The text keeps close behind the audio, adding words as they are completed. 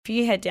If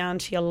you head down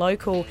to your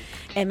local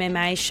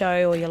MMA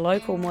show or your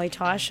local Muay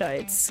Thai show,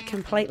 it's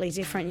completely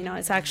different. You know,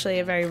 it's actually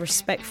a very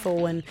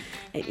respectful and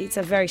it's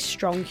a very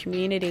strong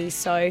community.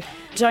 So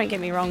don't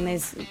get me wrong,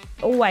 there's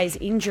always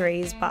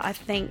injuries, but I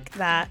think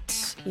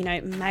that, you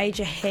know,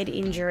 major head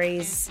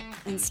injuries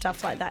and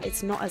stuff like that,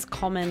 it's not as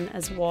common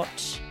as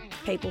what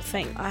people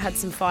think. I had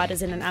some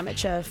fighters in an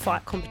amateur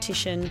fight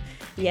competition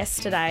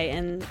yesterday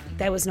and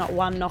there was not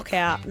one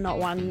knockout, not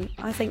one,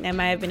 I think there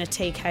may have been a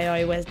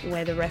TKO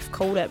where the ref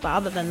called it, but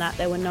other than that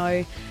there were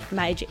no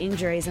major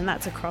injuries, and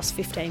that's across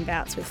 15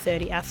 bouts with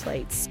 30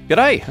 athletes.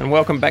 G'day and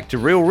welcome back to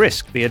Real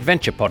Risk, the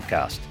adventure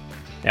podcast.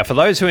 Now for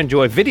those who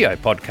enjoy video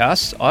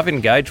podcasts, I've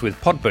engaged with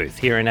Podbooth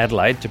here in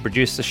Adelaide to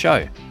produce the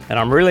show, and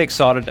I'm really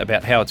excited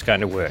about how it's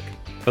going to work.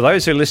 For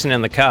those who listen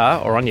in the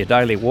car or on your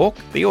daily walk,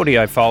 the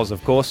audio files,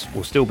 of course,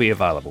 will still be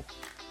available.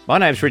 My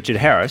name's Richard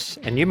Harris,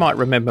 and you might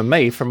remember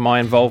me from my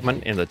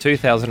involvement in the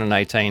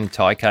 2018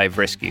 Thai Cave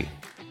Rescue.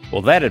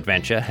 Well, that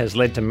adventure has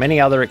led to many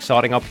other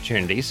exciting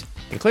opportunities,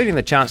 including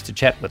the chance to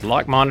chat with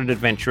like-minded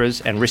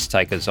adventurers and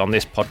risk-takers on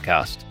this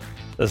podcast.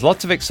 There's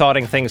lots of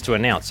exciting things to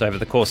announce over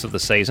the course of the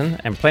season,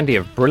 and plenty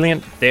of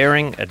brilliant,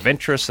 daring,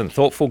 adventurous and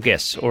thoughtful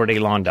guests already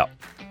lined up.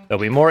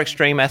 There'll be more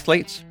extreme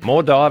athletes,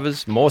 more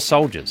divers, more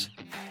soldiers.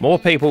 More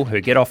people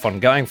who get off on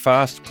going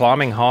fast,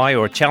 climbing high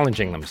or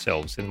challenging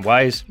themselves in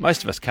ways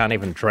most of us can't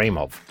even dream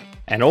of.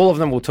 And all of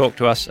them will talk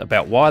to us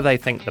about why they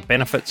think the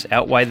benefits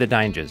outweigh the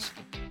dangers,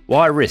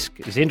 why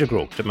risk is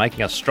integral to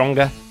making us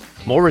stronger,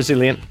 more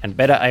resilient and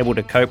better able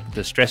to cope with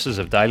the stresses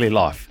of daily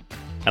life.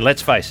 And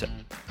let's face it,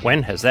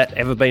 when has that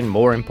ever been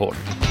more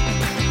important?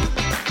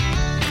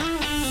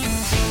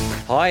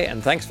 Hi,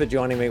 and thanks for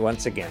joining me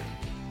once again.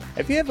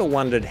 Have you ever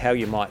wondered how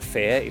you might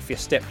fare if you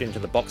stepped into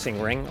the boxing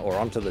ring or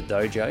onto the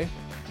dojo?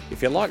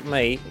 If you're like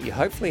me, you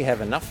hopefully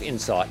have enough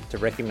insight to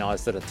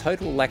recognise that a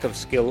total lack of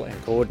skill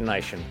and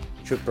coordination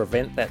should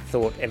prevent that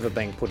thought ever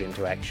being put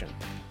into action.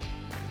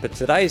 But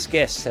today's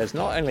guest has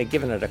not only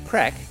given it a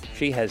crack,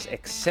 she has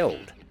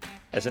excelled.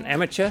 As an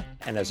amateur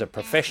and as a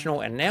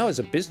professional and now as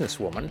a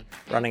businesswoman,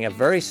 running a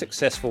very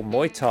successful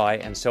Muay Thai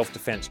and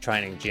self-defence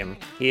training gym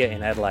here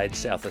in Adelaide,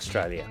 South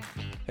Australia.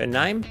 Her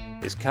name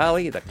is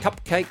Carly the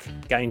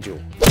Cupcake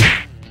Gainjul.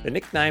 The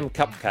nickname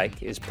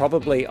Cupcake is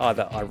probably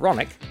either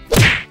ironic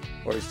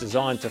or is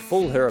designed to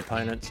fool her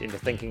opponents into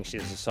thinking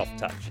she's a soft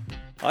touch.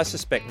 I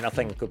suspect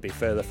nothing could be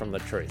further from the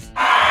truth.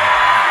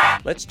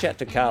 Let's chat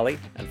to Carly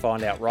and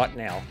find out right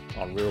now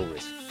on Real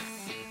Risk.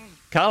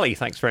 Carly,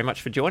 thanks very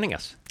much for joining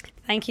us.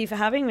 Thank you for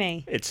having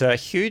me. It's a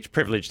huge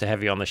privilege to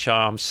have you on the show.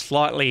 I'm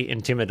slightly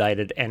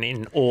intimidated and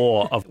in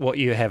awe of what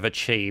you have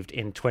achieved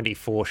in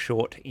 24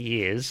 short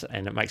years.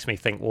 And it makes me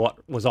think, what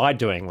was I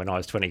doing when I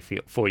was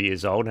 24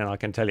 years old? And I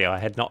can tell you I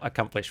had not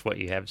accomplished what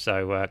you have.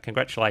 So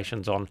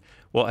congratulations on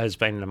what has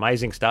been an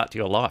amazing start to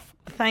your life.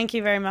 Thank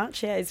you very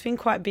much. Yeah, it's been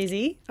quite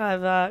busy.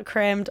 I've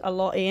crammed a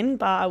lot in,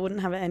 but I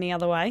wouldn't have it any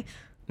other way.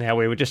 Now,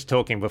 we were just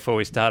talking before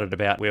we started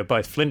about we were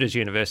both Flinders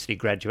University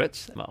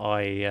graduates.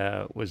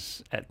 I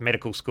was at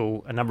medical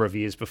school a number of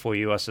years before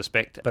you, I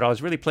suspect. But I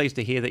was really pleased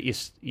to hear that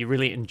you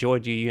really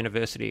enjoyed your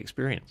university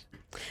experience.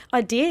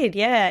 I did,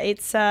 yeah.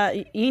 It's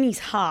uni's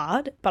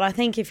hard, but I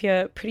think if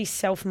you're pretty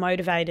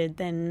self-motivated,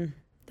 then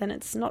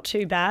it's not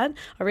too bad.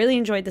 I really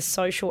enjoyed the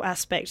social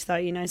aspect though,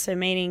 you know, so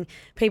meeting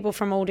people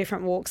from all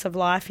different walks of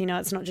life. You know,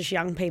 it's not just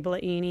young people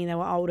at uni, there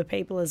were older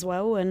people as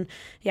well. And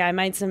yeah, I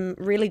made some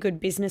really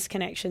good business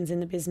connections in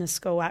the business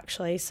school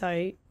actually.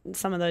 So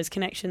some of those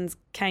connections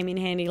came in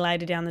handy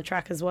later down the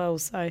track as well.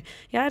 So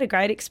yeah, I had a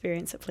great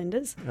experience at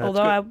Flinders,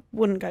 although good. I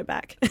wouldn't go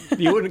back.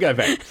 You wouldn't go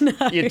back? No.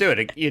 You'd do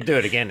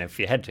it again if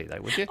you had to though,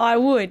 would you? I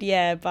would,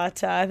 yeah,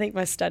 but I think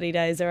my study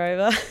days are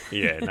over.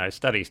 Yeah, no,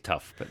 study's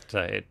tough, but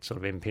it sort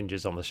of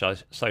impinges on the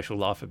social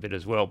life a bit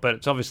as well. But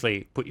it's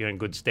obviously put you in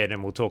good stead,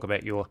 and we'll talk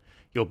about your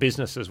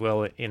business as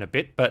well in a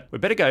bit. But we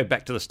better go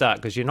back to the start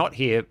because you're not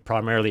here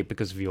primarily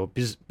because of your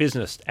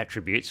business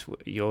attributes.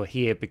 You're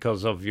here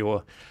because of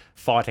your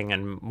fighting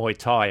and Muay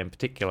Thai in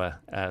particular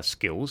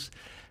skills.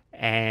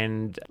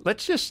 And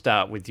let's just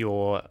start with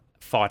your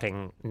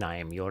fighting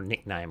name, your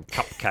nickname,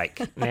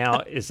 Cupcake.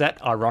 Now, is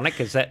that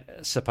ironic? Is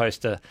that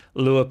supposed to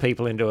lure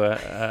people into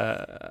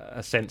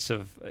a sense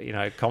of, you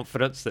know,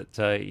 confidence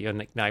that your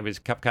nickname is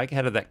Cupcake?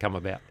 How did that come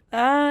about?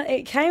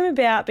 It came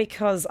about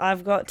because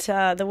I've got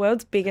the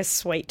world's biggest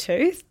sweet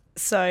tooth.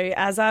 So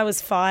as I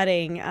was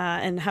fighting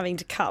and having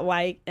to cut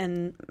weight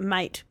and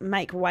make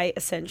weight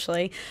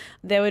essentially,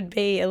 there would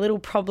be a little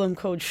problem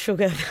called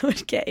sugar that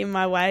would get in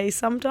my way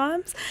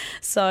sometimes.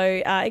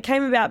 So it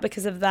came about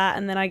because of that.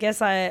 And then I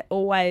guess I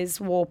always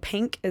wore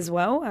pink as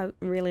well. I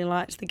really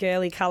liked the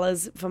girly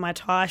colours for my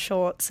tie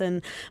shorts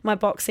and my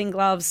boxing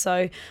gloves.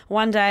 So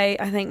one day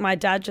I think my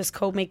dad just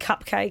called me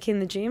Cupcake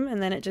in the gym,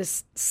 and then it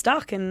just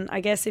stuck. And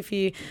I guess if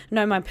you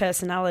know my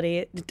personality,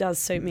 it does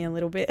suit me a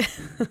little bit.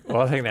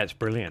 Well, I think that's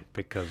brilliant.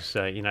 because,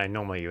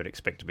 normally you would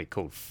expect to be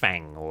called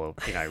Fang or,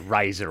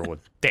 Razor or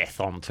Death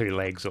on two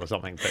legs or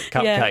something. But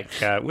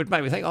Cupcake would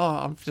make me think,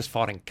 I'm just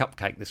fighting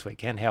Cupcake this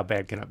weekend. How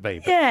bad can it be?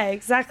 But, yeah,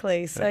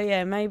 exactly.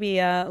 So,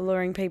 maybe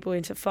luring people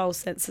into false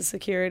sense of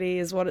security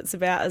is what it's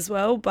about as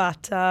well.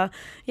 But, I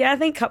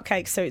think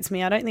Cupcake suits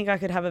me. I don't think I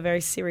could have a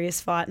very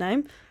serious fight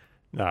name.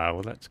 No,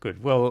 well, that's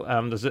good. Well,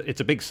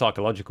 it's a big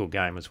psychological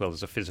game as well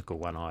as a physical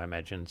one, I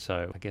imagine.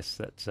 So I guess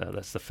that's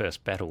the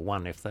first battle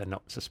won if they're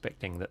not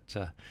suspecting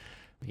that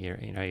you're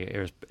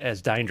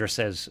as dangerous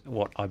as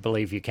what I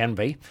believe you can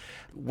be.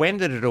 When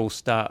did it all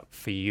start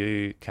for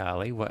you,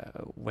 Carly?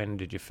 When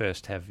did you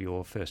first have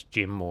your first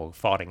gym or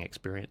fighting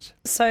experience?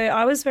 So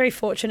I was very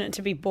fortunate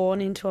to be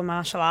born into a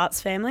martial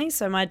arts family.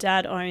 So my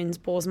dad owns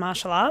Boars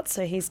Martial Arts,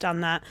 so he's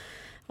done that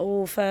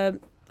all for...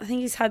 I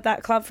think he's had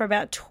that club for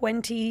about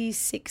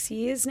 26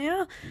 years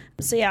now.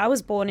 So, I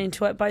was born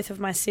into it. Both of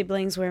my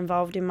siblings were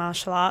involved in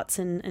martial arts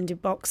and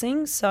did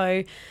boxing.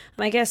 So,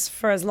 I guess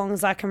for as long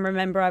as I can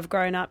remember, I've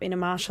grown up in a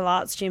martial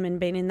arts gym and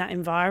been in that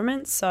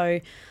environment. So,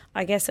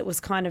 I guess it was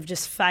kind of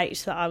just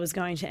fate that I was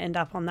going to end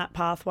up on that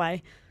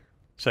pathway.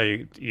 So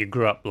you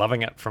grew up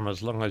loving it from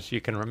as long as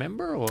you can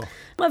remember, or?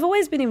 I've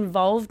always been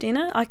involved in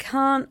it. I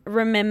can't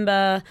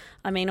remember.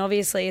 I mean,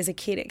 obviously as a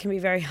kid it can be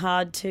very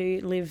hard to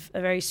live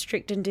a very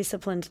strict and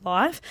disciplined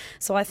life.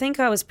 So I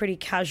think I was pretty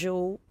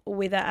casual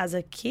with it as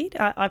a kid.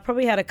 I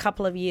probably had a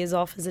couple of years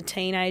off as a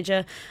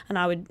teenager and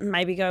I would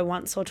maybe go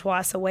once or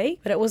twice a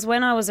week. But it was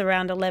when I was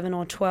around 11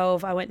 or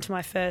 12, I went to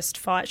my first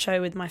fight show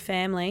with my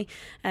family,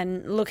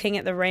 and looking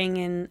at the ring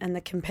and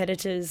the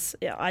competitors,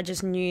 I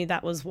just knew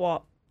that was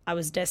what I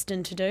was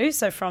destined to do.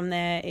 So from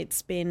there,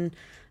 it's been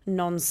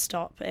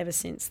non-stop ever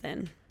since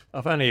then.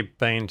 I've only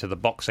been to the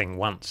boxing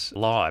once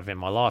live in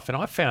my life, and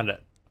I found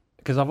it,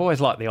 because I've always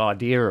liked the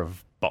idea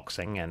of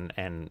boxing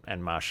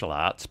and martial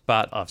arts,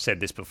 but I've said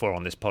this before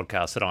on this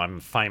podcast that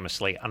I'm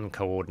famously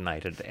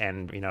uncoordinated,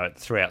 and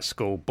throughout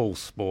school, ball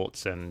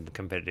sports and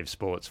competitive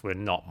sports were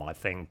not my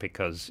thing,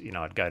 because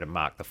I'd go to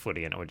mark the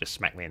footy and it would just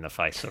smack me in the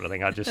face, sort of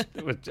thing. I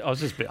was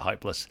just a bit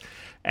hopeless,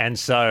 and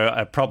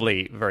so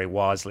probably very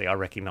wisely I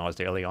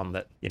recognised early on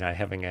that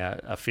having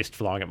a fist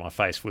flying at my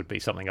face would be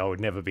something I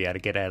would never be able to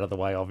get out of the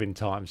way of in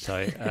time.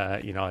 So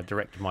I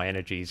directed my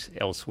energies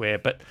elsewhere,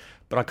 but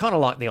I kind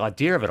of like the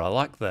idea of it. I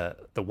like the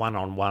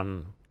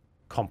one-on-one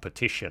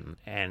competition,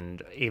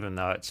 and even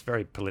though it's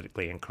very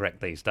politically incorrect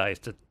these days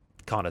to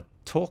kind of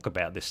talk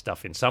about this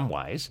stuff in some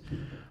ways,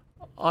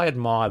 I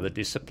admire the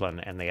discipline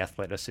and the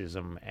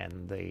athleticism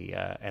and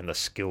the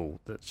skill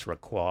that's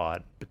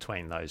required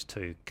between those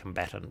two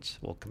combatants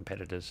or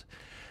competitors.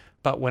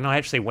 But when I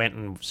actually went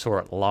and saw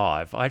it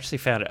live, I actually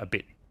found it a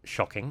bit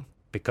shocking,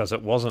 because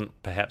it wasn't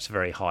perhaps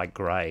very high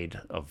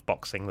grade of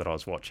boxing that I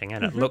was watching,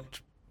 and it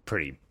looked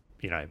pretty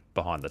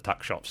behind the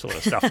tuck shop sort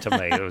of stuff to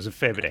me. There was a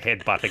fair bit of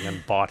headbutting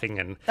and biting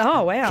and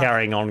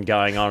carrying on,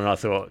 going on. And I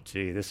thought,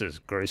 gee, this is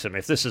gruesome.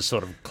 If this is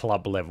sort of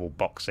club level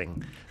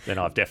boxing, then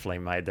I've definitely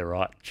made the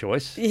right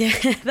choice. Yeah,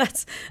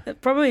 that's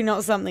probably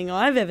not something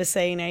I've ever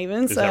seen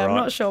even. So I'm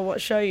not sure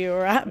what show you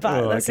were at,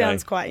 but that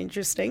sounds quite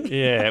interesting.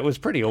 Yeah, it was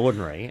pretty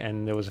ordinary,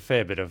 and there was a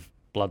fair bit of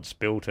blood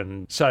spilt.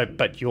 And so,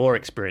 but your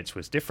experience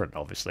was different,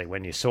 obviously.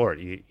 When you saw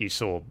it, you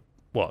saw...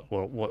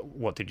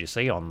 What did you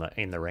see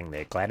in the ring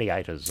there?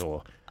 Gladiators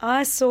or?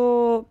 I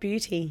saw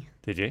beauty.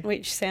 Did you?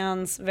 Which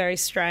sounds very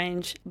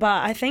strange,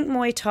 but I think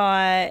Muay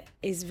Thai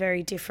is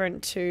very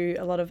different to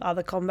a lot of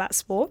other combat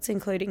sports,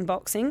 including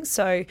boxing.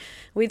 So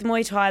with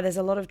Muay Thai, there's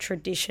a lot of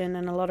tradition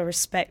and a lot of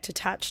respect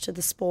attached to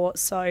the sport.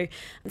 So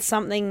it's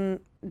something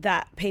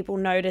that people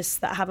notice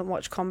that haven't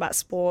watched combat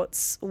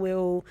sports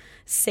will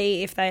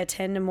see if they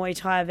attend a Muay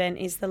Thai event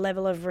is the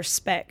level of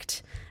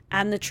respect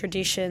and the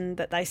tradition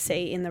that they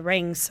see in the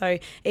ring. So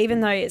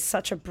even though it's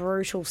such a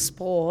brutal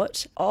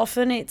sport,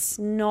 often it's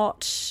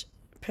not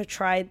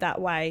portrayed that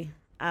way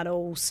at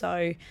all.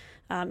 So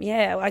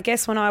I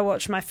guess when I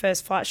watched my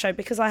first fight show,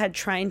 because I had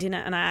trained in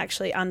it and I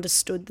actually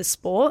understood the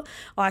sport,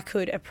 I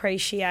could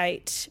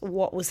appreciate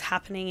what was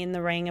happening in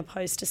the ring,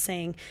 opposed to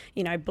seeing,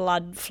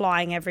 blood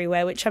flying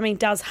everywhere, which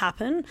does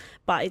happen,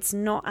 but it's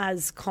not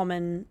as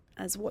common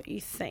as what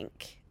you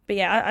think. But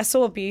yeah, I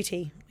saw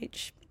beauty,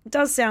 which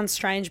does sound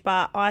strange,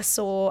 but I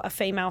saw a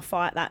female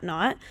fight that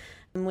night,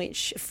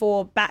 which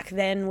for back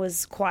then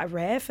was quite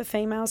rare for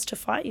females to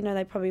fight.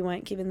 They probably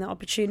weren't given the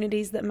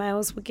opportunities that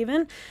males were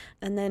given.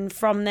 And then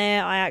from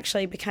there, I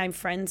actually became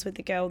friends with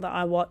the girl that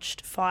I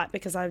watched fight,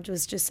 because I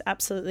was just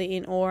absolutely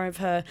in awe of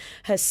her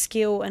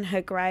skill and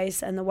her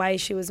grace, and the way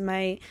she was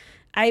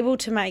able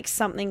to make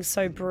something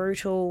so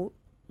brutal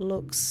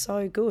look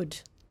so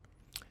good.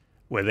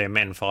 Were there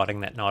men fighting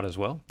that night as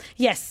well?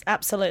 Yes,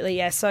 absolutely,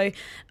 yeah. So,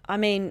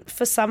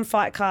 for some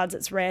fight cards,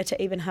 it's rare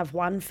to even have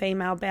one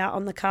female bout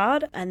on the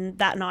card, and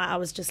that night I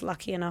was just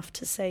lucky enough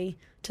to see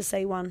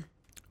one.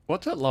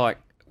 What's it like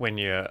when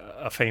you're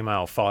a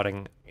female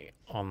fighting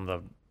on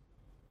do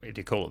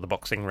you call it the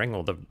boxing ring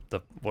or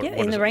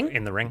in the ring?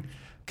 In the ring,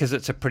 because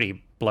it's a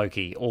pretty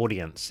blokey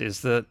audience.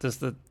 Does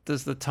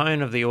the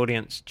tone of the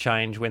audience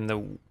change when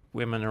the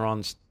women are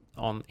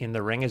on in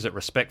the ring? Is it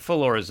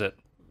respectful, or is it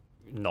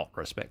not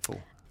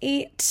respectful?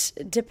 It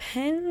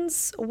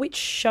depends which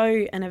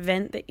show and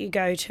event that you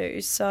go to.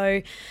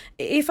 So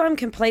if I'm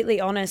completely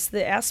honest,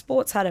 our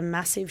sport's had a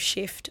massive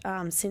shift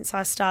since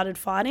I started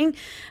fighting.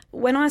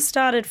 When I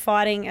started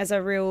fighting as a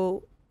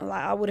real,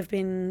 I would have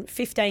been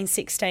 15,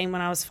 16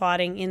 when I was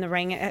fighting in the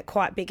ring at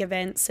quite big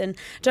events. And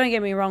don't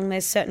get me wrong,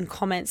 there's certain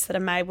comments that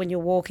are made when you're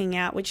walking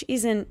out, which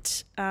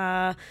isn't,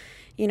 they're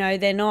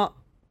not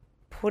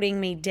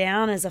putting me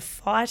down as a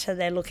fighter.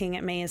 They're looking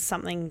at me as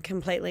something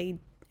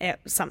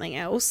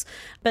else,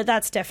 but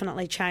that's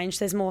definitely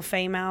changed. There's more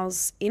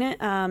females in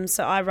it.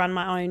 So I run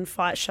my own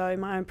fight show,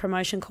 my own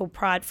promotion called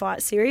Pride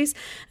Fight Series,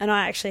 and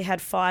I actually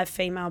had 5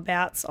 female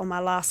bouts on my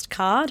last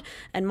card,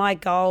 and my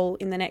goal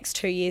in the next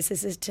 2 years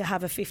is to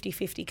have a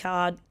 50-50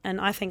 card, and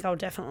I think I'll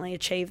definitely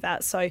achieve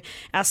that. So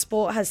our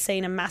sport has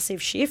seen a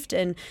massive shift,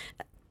 and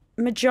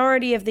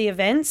majority of the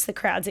events, the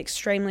crowd's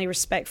extremely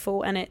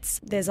respectful, and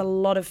there's a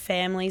lot of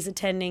families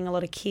attending, a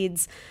lot of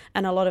kids,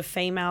 and a lot of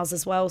females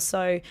as well.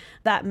 So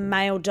that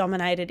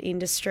male-dominated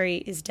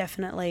industry is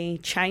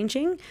definitely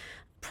changing.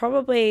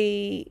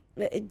 Definitely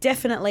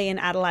in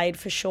Adelaide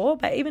for sure,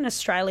 but even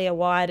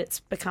Australia-wide,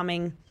 it's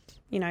becoming,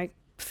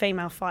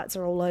 female fights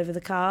are all over the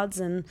cards,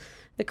 and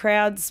the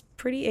crowd's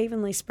pretty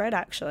evenly spread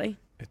actually.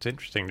 It's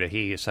interesting to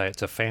hear you say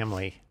it's a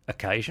family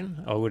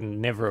occasion. I would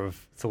never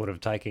have thought of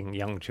taking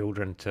young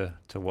children to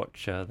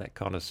watch that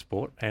kind of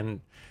sport.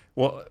 And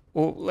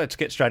let's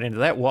get straight into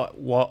that.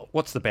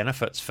 What's the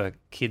benefits for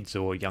kids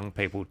or young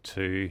people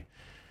to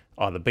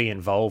either be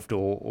involved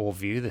or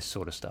view this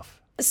sort of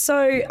stuff?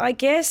 So I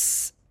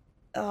guess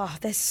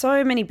there's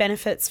so many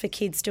benefits for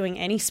kids doing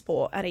any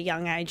sport at a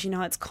young age.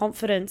 It's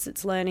confidence,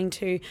 it's learning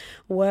to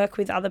work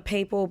with other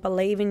people,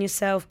 believe in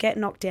yourself, get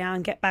knocked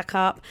down, get back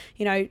up,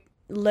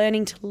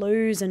 learning to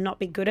lose and not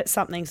be good at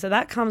something. So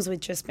that comes with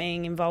just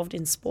being involved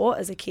in sport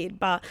as a kid.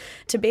 But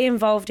to be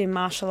involved in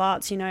martial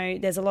arts,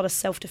 there's a lot of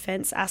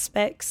self-defense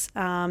aspects,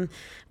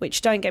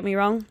 which, don't get me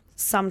wrong,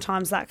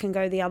 sometimes that can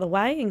go the other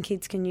way and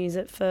kids can use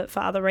it for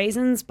other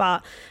reasons.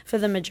 But for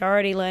the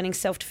majority, learning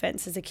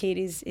self-defense as a kid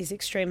is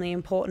extremely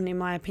important in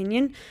my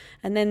opinion.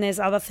 And then there's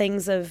other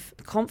things of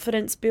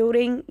confidence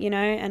building,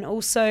 and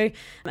also,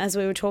 as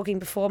we were talking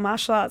before,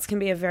 martial arts can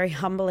be a very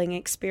humbling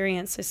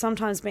experience. So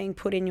sometimes being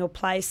put in your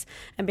place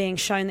and being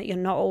shown that you're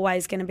not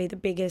always going to be the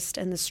biggest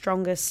and the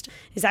strongest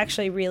is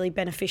actually really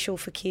beneficial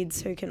for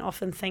kids who can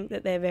often think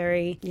that they're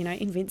very,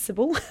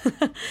 invincible.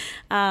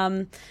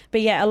 But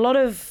yeah, a lot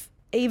of,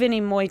 even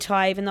in Muay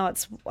Thai, even though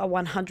it's a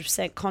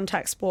 100%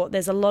 contact sport,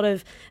 there's a lot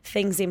of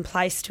things in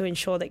place to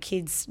ensure that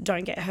kids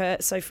don't get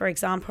hurt. So, for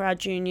example, our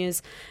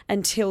juniors,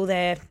 until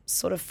they're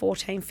sort of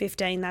 14,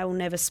 15, they will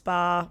never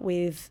spar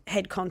with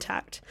head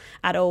contact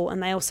at all.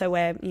 And they also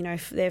wear,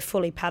 they're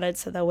fully padded,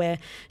 so they'll wear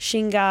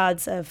shin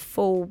guards, a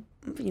full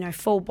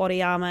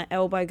body armour,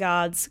 elbow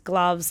guards,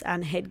 gloves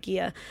and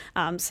headgear.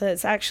 So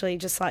it's actually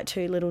just like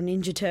 2 little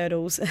Ninja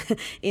Turtles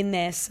in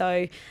there.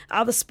 So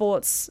other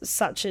sports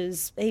such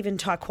as even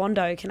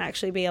Taekwondo can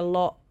actually be a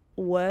lot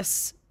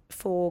worse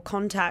for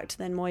contact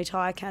than Muay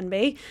Thai can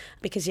be,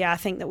 because I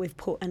think that we've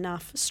put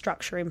enough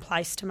structure in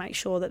place to make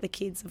sure that the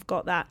kids have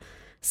got that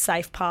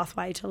safe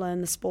pathway to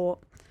learn the sport.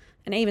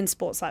 And even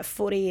sports like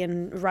footy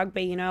and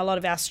rugby, a lot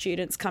of our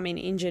students come in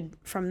injured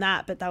from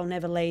that, but they'll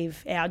never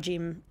leave our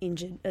gym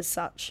injured as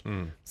such.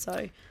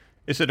 So,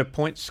 is it a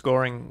point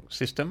scoring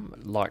system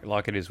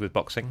like it is with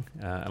boxing,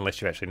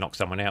 unless you actually knock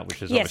someone out,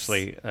 which is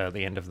obviously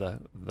the end of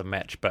the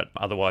match, but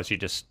otherwise you're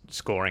just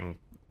scoring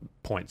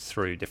points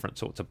through different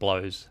sorts of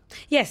blows?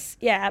 Yes,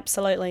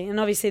 absolutely. And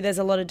obviously there's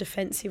a lot of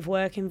defensive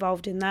work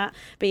involved in that.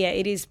 But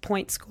it is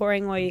point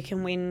scoring, where you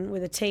can win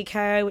with a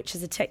TKO, which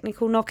is a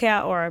technical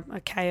knockout, or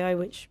a KO,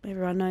 which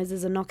everyone knows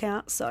is a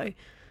knockout. So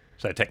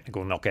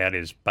technical knockout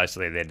is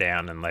basically they're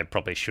down and they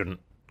probably shouldn't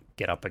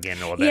get up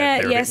again, or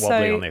they're a bit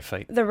wobbly on their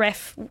feet. The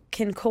ref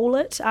can call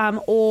it,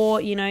 or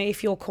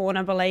if your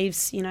corner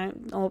believes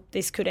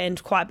this could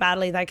end quite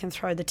badly, they can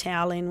throw the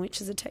towel in,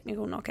 which is a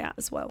technical knockout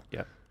as well.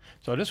 Yeah.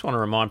 So I just want to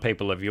remind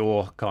people of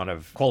your kind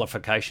of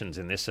qualifications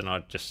in this, and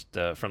I just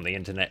from the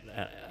internet,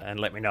 and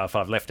let me know if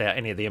I've left out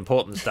any of the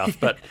important stuff.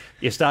 But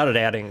you started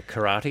out in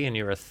karate, and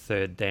you're a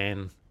 3rd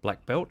Dan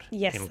black belt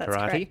in that's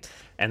karate. Correct.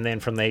 And then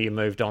from there you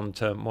moved on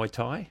to Muay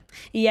Thai?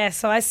 Yeah,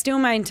 so I still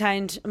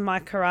maintained my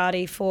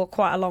karate for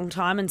quite a long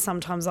time, and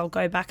sometimes I'll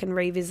go back and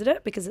revisit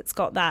it because it's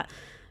got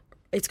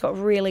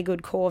really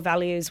good core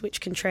values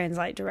which can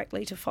translate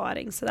directly to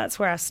fighting. So that's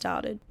where I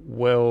started.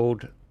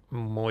 World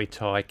Muay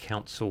Thai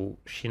Council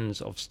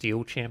Shins of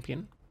Steel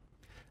champion,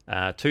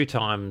 2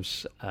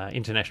 times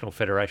International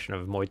Federation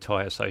of Muay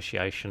Thai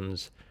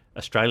Associations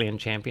Australian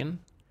champion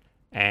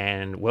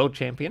and world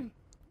champion.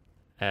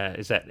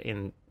 Is that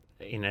in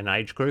an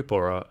age group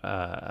or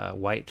a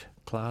weight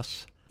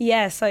class?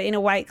 Yeah, so in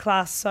a weight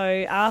class.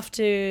 So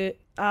after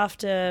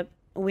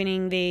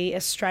winning the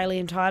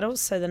Australian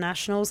titles, so the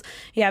nationals,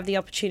 you have the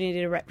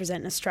opportunity to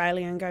represent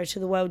Australia and go to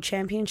the World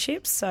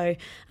Championships. So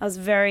I was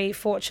very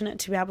fortunate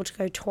to be able to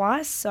go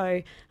twice. So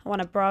I won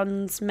a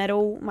bronze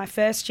medal my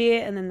first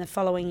year, and then the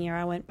following year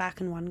I went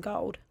back and won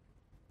gold.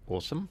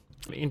 Awesome.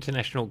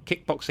 International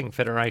Kickboxing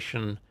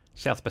Federation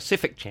South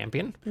Pacific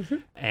champion,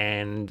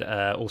 and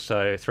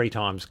also 3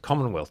 times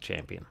Commonwealth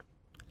champion.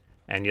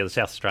 And you're the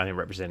South Australian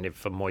representative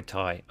for Muay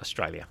Thai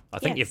Australia. I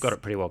think you've got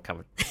it pretty well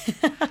covered.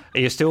 Are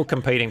you still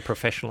competing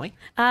professionally?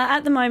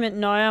 At the moment,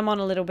 no. I'm on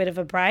a little bit of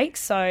a break.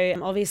 So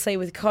obviously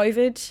with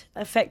COVID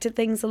affected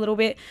things a little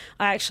bit.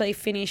 I actually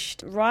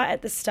finished right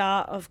at the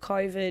start of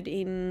COVID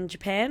in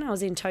Japan. I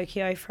was in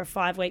Tokyo for a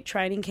 5-week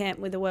training camp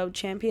with a world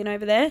champion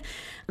over there.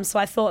 So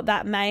I thought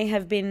that may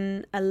have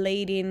been a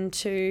lead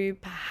into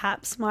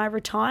perhaps my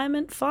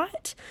retirement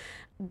fight.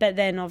 But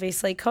then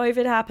obviously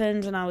COVID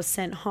happened and I was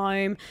sent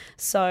home.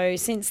 So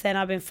since then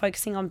I've been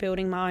focusing on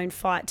building my own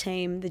fight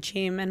team, the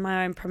gym and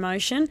my own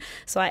promotion.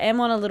 So I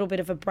am on a little bit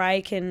of a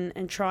break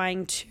and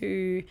trying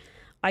to,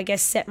 I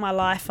guess, set my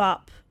life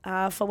up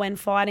for when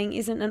fighting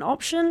isn't an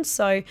option.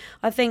 So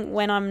I think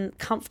when I'm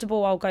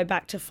comfortable, I'll go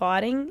back to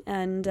fighting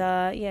and,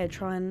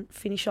 try and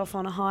finish off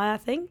on a high, I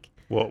think.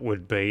 What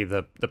would be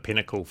the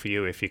pinnacle for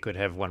you if you could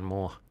have one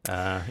more?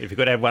 If you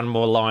could add one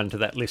more line to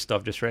that list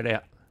I've just read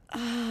out?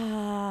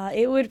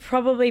 It would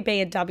probably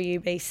be a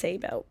WBC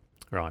belt.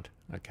 Right,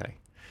 okay.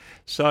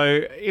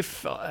 So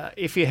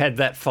if you had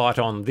that fight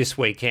on this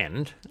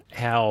weekend,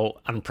 how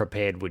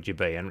unprepared would you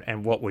be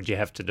and what would you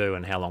have to do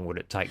and how long would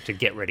it take to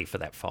get ready for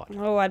that fight?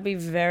 Oh, I'd be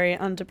very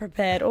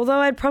underprepared, although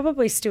I'd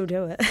probably still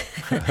do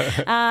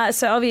it.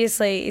 So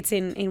obviously it's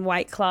in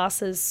weight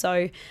classes,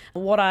 so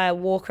what I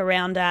walk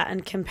around at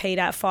and compete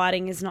at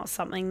fighting is not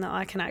something that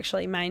I can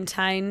actually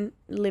maintain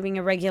living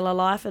a regular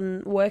life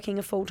and working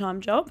a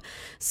full-time job.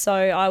 So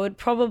I would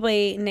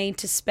probably need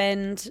to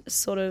spend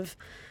sort of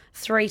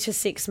 3 to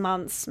 6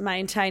 months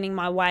maintaining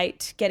my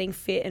weight, getting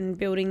fit and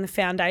building the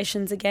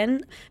foundations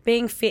again.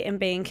 Being fit and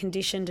being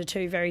conditioned are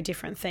 2 very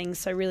different things.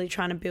 So really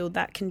trying to build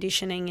that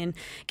conditioning and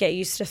get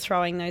used to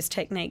throwing those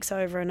techniques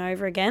over and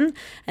over again.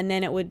 And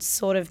then it would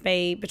sort of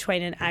be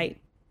between an 8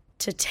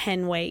 to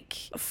 10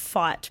 week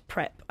fight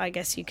prep, I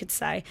guess you could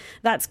say.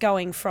 That's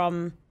going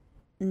from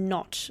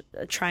not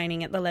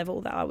training at the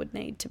level that I would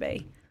need to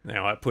be.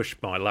 Now, I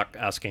pushed my luck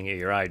asking you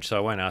your age, so I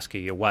won't ask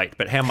you your weight.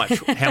 But how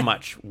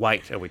much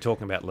weight are we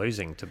talking about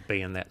losing to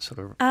be in that sort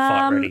of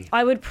fight ready?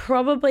 I would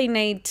probably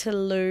need to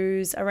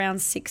lose around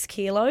 6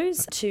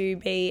 kilos to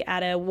be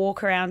at a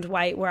walk-around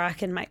weight where I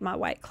can make my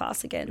weight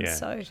class again. Yeah,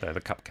 so the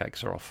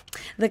cupcakes are off.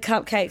 The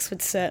cupcakes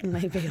would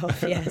certainly be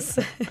off, yes.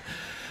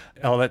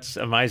 Oh, that's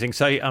amazing.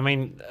 So, I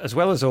mean, as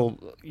well as all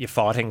your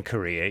fighting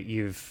career,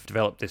 you've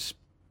developed this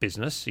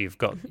business. You've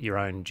got your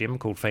own gym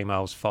called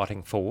Females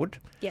Fighting Forward.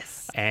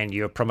 Yes. And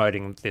you're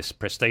promoting this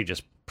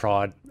prestigious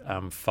Pride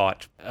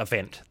fight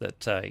event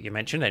that you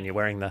mentioned, and you're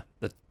wearing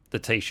the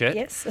T-shirt.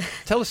 Yes.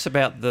 Tell us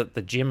about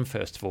the gym,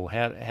 first of all.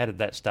 How did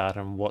that start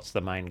and what's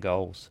the main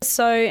goals?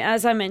 So,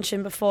 as I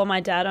mentioned before, my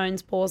dad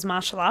owns Boars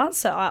Martial Arts,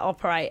 so I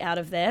operate out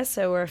of there.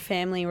 So we're a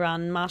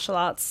family-run martial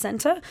arts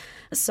centre.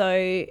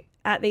 So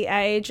at the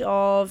age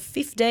of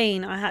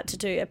 15, I had to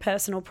do a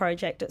personal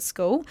project at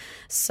school.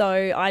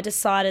 So I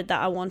decided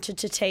that I wanted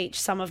to teach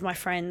some of my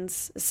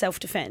friends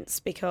self-defense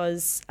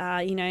because,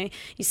 you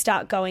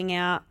start going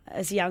out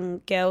as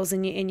young girls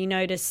and you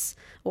notice,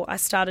 or I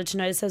started to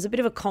notice there was a bit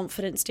of a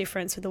confidence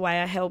difference with the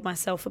way I held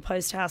myself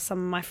opposed to how some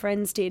of my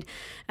friends did.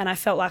 And I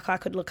felt like I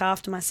could look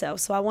after myself.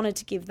 So I wanted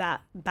to give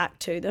that back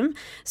to them.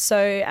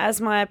 So as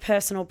my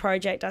personal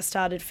project, I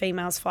started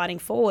Females Fighting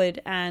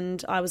Forward,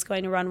 and I was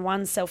going to run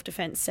one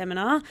self-defense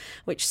seminar,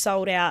 which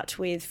sold out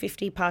with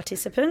 50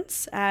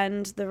 participants,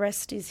 and the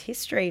rest is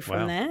history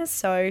from there.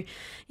 So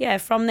yeah,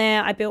 from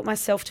there I built my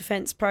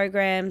self-defense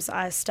programs.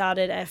 I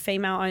started a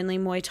female-only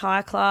Muay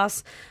Thai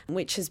class,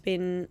 which has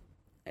been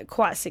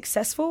quite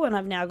successful, and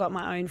I've now got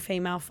my own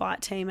female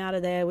fight team out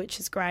of there, which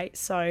is great.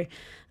 So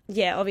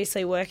yeah,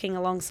 obviously working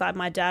alongside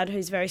my dad,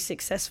 who's very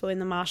successful in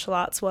the martial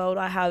arts world,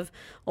 I have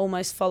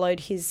almost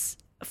followed his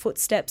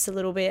footsteps a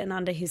little bit, and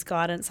under his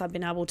guidance I've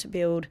been able to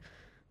build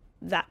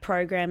that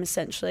program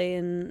essentially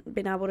and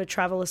been able to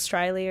travel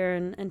Australia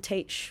and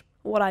teach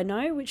what I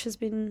know, which has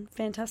been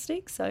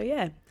fantastic. So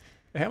yeah.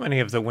 How many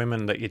of the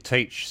women that you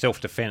teach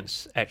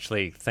self-defense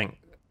actually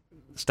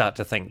start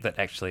to think that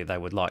actually they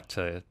would like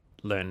to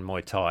learn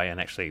Muay Thai and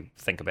actually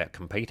think about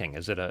competing?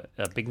 Is it a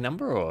big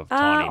number or a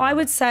tiny number? I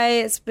would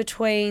say it's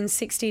between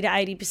 60 to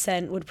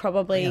 80% would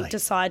probably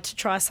decide to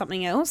try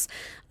something else.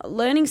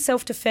 Learning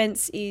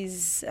self-defense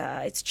is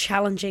it's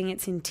challenging,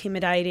 it's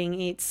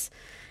intimidating, it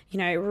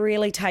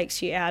really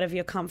takes you out of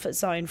your comfort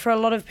zone for a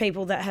lot of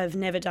people that have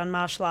never done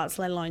martial arts,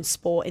 let alone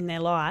sport in their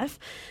life.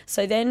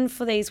 So then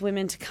for these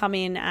women to come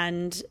in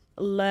and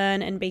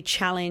learn and be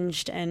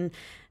challenged, and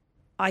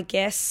I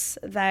guess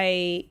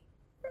they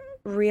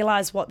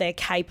realise what they're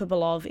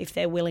capable of if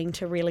they're willing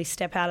to really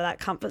step out of that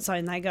comfort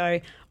zone. They go,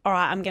 all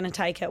right, I'm going to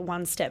take it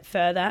one step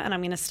further and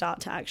I'm going to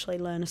start to actually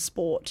learn a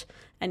sport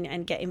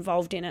and get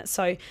involved in it.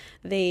 So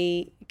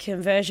the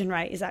conversion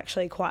rate is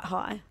actually quite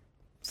high.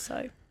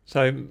 So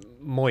So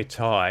Muay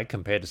Thai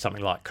compared to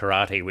something like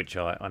karate, which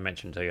I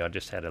mentioned to you, I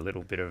just had a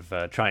little bit of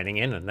training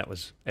in, and that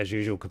was, as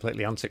usual,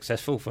 completely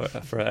unsuccessful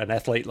for an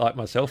athlete like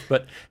myself.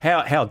 But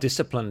how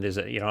disciplined is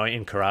it? You know,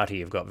 in karate,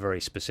 you've got very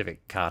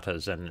specific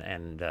katas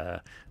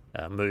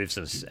and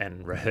moves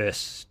and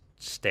rehearsed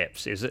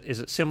steps. Is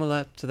it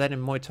similar to that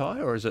in Muay Thai,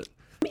 or is it?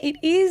 It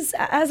is.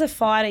 As a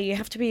fighter, you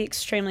have to be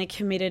extremely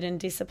committed and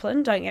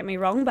disciplined, don't get me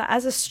wrong, but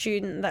as a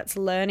student that's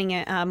learning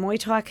it, Muay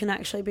Thai can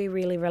actually be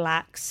really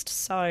relaxed.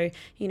 So,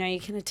 you know, you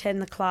can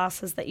attend the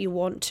classes that you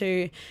want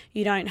to.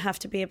 You don't have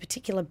to be a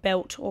particular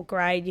belt or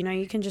grade. You know,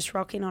 you can just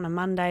rock in on a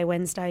Monday,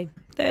 Wednesday,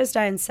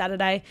 Thursday and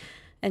Saturday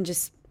and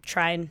just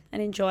train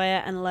and enjoy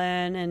it and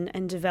learn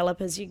and develop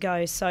as you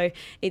go. So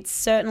it's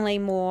certainly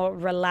more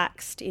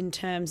relaxed in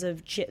terms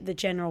of the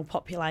general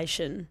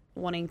population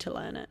wanting to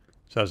learn it.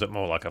 So is it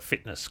more like a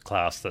fitness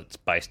class that's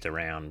based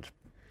around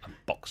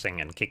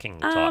boxing and kicking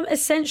type?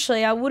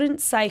 Essentially, I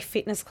wouldn't say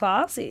fitness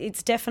class.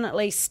 It's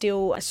definitely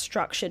still a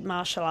structured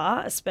martial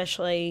art,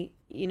 especially,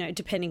 you know,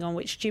 depending on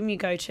which gym you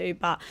go to,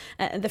 but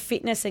the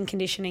fitness and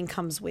conditioning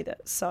comes with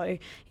it. So,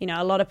 you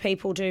know, a lot of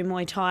people do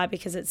Muay Thai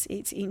because it's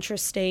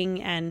interesting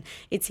and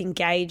it's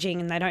engaging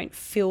and they don't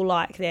feel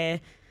like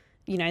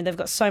they've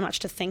got so much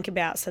to think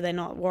about, so they're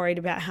not worried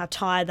about how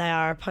tired they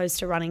are opposed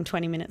to running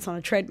 20 minutes on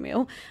a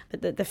treadmill.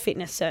 But the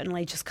fitness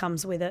certainly just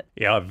comes with it.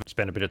 Yeah, I've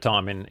spent a bit of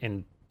time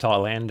in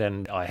Thailand,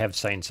 and I have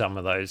seen some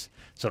of those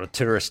sort of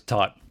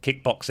tourist-type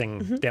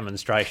kickboxing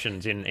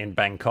demonstrations in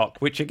Bangkok,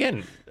 which,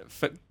 again,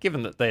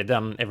 given that they're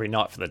done every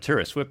night for the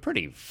tourists, were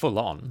pretty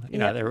full-on. You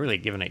know, they're really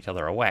giving each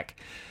other a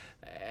whack.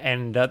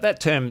 And that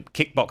term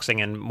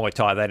kickboxing and Muay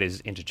Thai, that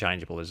is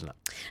interchangeable, isn't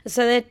it?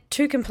 So they're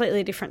two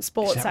completely different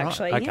sports, Is that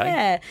actually. right? Okay.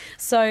 Yeah.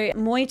 So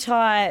Muay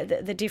Thai,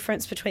 the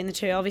difference between the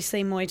two,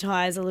 obviously Muay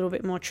Thai is a little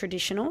bit more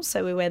traditional.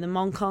 So we wear the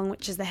mongkong,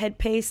 which is the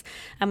headpiece,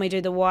 and we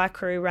do the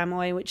waikru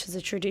ramoi, which is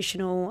a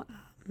traditional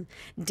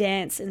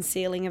dance and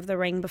sealing of the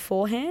ring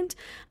beforehand.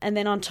 And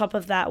then on top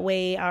of that,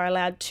 we are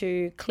allowed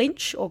to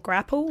clinch or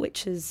grapple,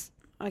 which is,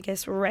 I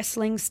guess,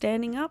 wrestling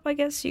standing up, I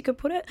guess you could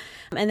put it.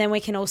 And then we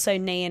can also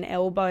knee and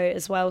elbow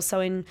as well. So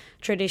in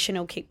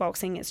traditional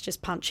kickboxing, it's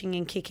just punching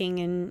and kicking,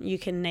 and you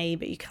can knee,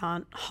 but you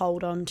can't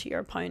hold on to your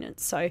opponent.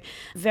 So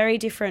very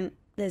different.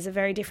 There's a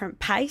very different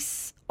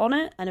pace on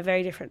it and a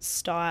very different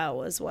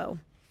style as well.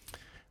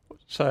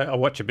 So I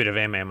watch a bit of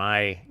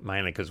MMA,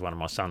 mainly because one of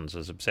my sons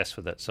is obsessed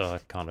with it. So I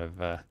kind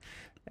of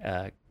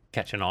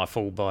catch an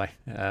eyeful by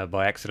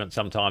accident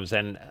sometimes,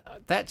 and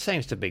that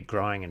seems to be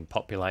growing in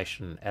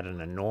population at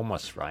an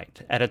enormous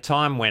rate at a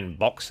time when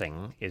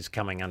boxing is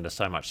coming under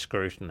so much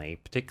scrutiny,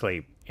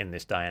 particularly in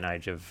this day and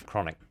age of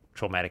chronic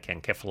traumatic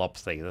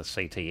encephalopathy, the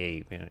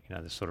CTE, you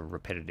know, the sort of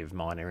repetitive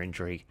minor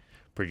injury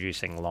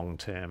producing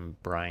long-term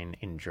brain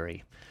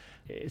injury.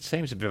 It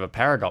seems a bit of a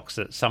paradox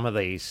that some of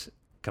these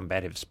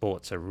combative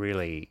sports are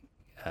really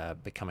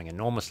becoming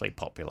enormously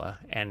popular,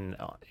 and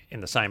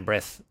in the same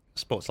breath,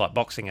 sports like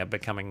boxing are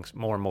becoming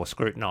more and more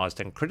scrutinised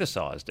and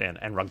criticised,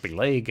 and rugby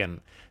league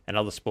and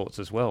other sports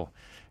as well.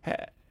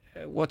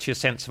 What's your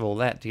sense of all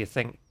that? Do you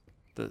think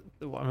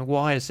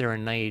why is there a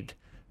need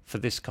for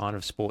this kind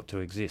of sport to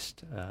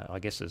exist? I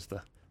guess is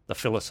the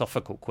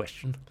philosophical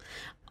question.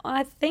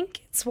 I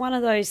think it's one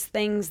of those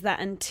things that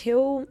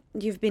until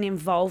you've been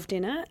involved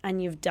in it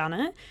and you've done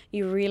it,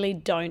 you really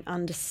don't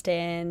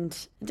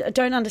understand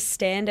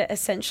it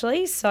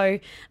essentially. So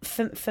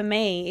for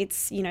me,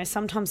 it's, you know,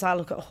 sometimes I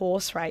look at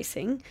horse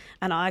racing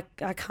and I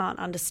can't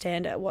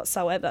understand it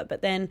whatsoever.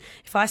 But then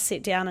if I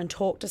sit down and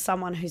talk to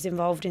someone who's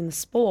involved in the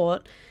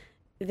sport,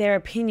 their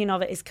opinion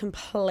of it is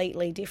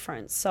completely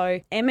different. So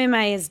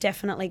MMA is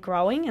definitely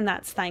growing, and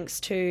that's thanks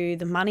to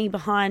the money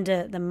behind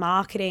it, the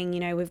marketing.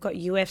 You know, we've got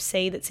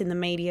UFC that's in the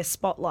media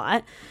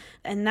spotlight,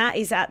 and that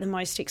is at the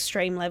most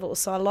extreme level.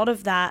 So a lot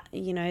of that,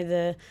 you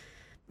know,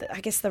 I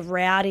guess the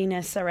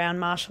rowdiness around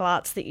martial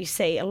arts that you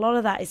see, a lot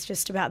of that is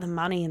just about the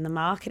money and the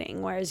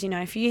marketing. Whereas, you know,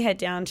 if you head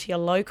down to your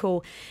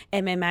local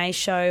MMA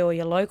show or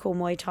your local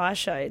Muay Thai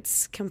show,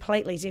 it's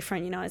completely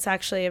different. You know, it's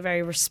actually a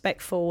very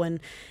respectful and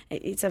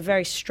it's a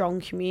very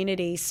strong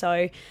community.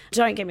 So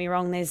don't get me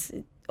wrong, there's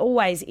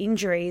always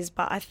injuries,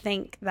 but I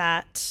think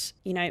that,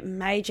 you know,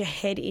 major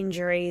head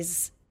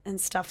injuries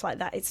and stuff like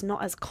that, it's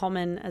not as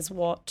common as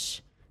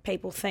what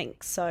people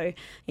think. So,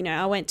 you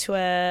know,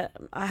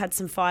 I had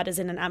some fighters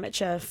in an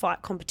amateur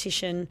fight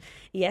competition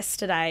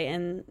yesterday,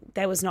 and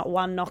there was not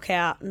one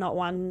knockout, not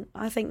one,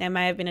 I think there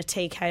may have been a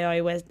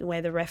TKO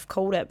where the ref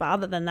called it, but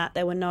other than that,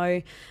 there were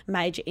no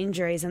major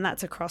injuries, and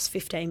that's across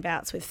 15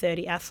 bouts with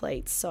 30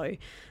 athletes. So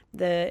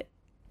the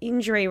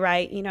injury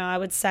rate, you know, I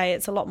would say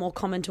it's a lot more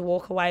common to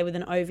walk away with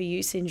an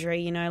overuse injury,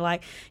 you know,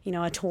 like, you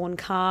know, a torn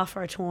calf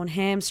or a torn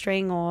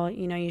hamstring, or,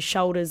 you know, your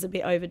shoulder's a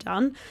bit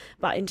overdone.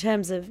 But in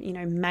terms of, you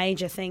know,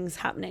 major things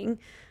happening,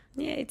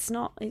 yeah, I'm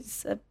not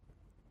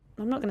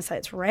going to say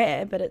it's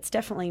rare, but it's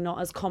definitely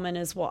not as common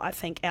as what I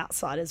think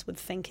outsiders would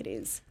think it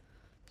is.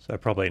 So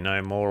probably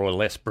no more or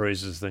less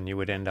bruises than you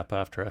would end up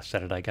after a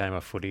Saturday game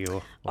of footy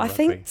or I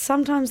think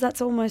sometimes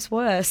that's almost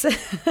worse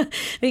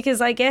because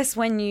I guess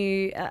when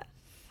you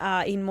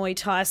in Muay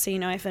Thai. So,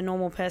 if a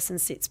normal person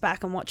sits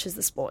back and watches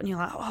the sport and you're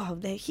like, oh,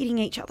 they're hitting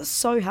each other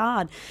so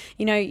hard,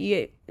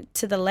 you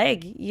to the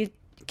leg, you're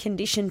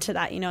conditioned to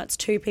that. It's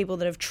two people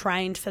that have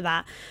trained for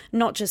that,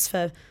 not just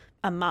for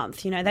a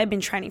month. They've been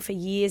training for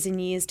years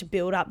and years to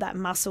build up that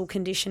muscle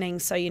conditioning.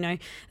 So,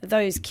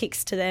 those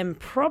kicks to them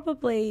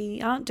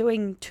probably aren't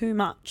doing too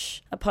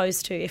much,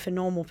 opposed to if a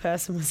normal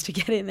person was to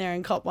get in there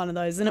and cop one of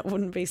those, then it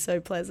wouldn't be so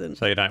pleasant.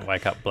 So you don't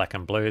wake up black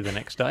and blue the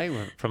next day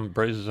from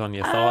bruises on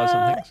your thighs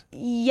and things?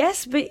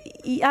 Yes, but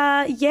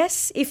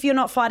yes, if you're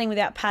not fighting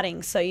without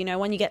padding. So,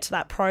 when you get to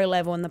that pro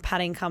level and the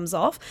padding comes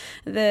off,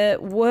 the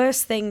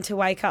worst thing to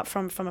wake up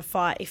from a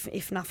fight,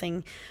 if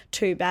nothing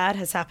too bad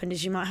has happened,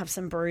 is you might have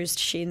some bruised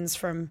shins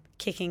from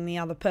kicking the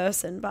other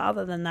person, but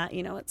other than that,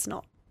 it's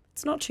not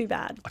too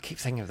bad. I keep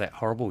thinking of that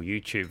horrible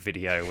YouTube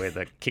video where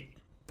the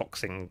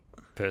kickboxing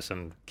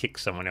person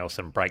kicks someone else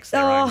and breaks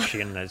their own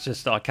shin. It's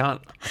just I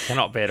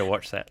cannot bear to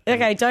watch that.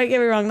 Okay, don't get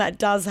me wrong, that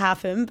does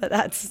happen, but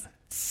that's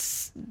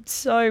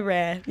so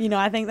rare.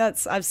 I think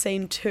I've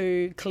seen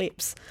 2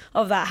 clips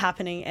of that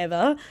happening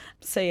ever.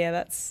 So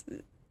yeah,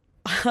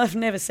 I've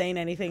never seen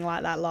anything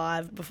like that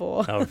live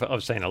before.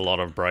 I've seen a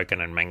lot of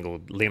broken and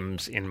mangled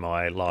limbs in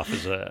my life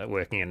as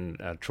working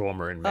in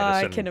trauma in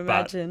medicine. I can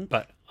imagine.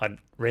 But I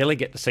rarely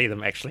get to see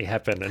them actually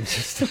happen, and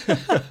just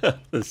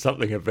there's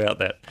something about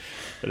that.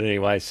 But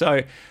anyway,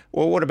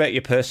 what about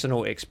your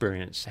personal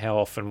experience? How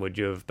often would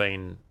you have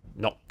been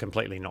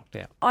completely knocked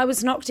out? I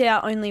was knocked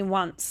out only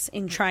once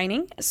in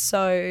training.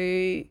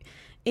 So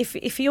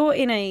if you're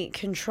in a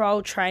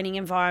controlled training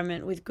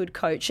environment with good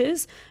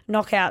coaches,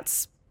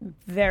 knockouts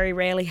very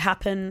rarely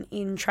happen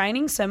in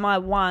training. So my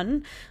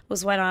one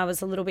was when I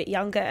was a little bit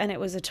younger, and it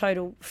was a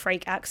total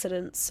freak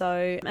accident.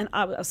 So, and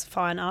I was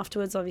fine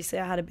afterwards. Obviously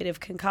I had a bit of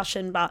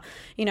concussion, but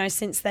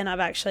since then I've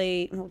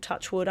actually,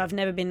 touch wood, I've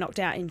never been knocked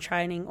out in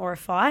training or a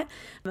fight.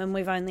 And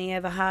we've only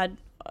ever had,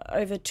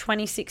 over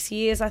 26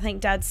 years, I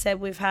think Dad said,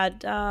 we've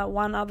had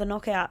one other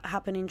knockout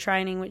happen in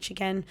training, which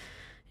again,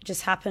 it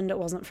just happened. It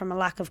wasn't from a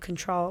lack of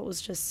control. It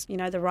was just,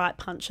 the right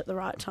punch at the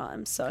right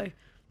time. So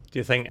do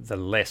you think the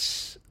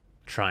less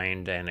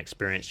trained and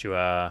experienced you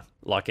are,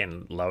 like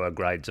in lower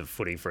grades of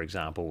footy, for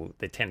example,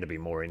 there tend to be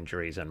more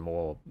injuries and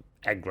more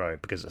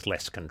aggro because it's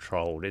less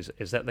controlled?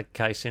 Is that the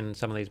case in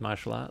some of these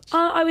martial arts?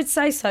 I would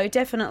say so,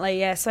 definitely,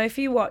 yeah. So if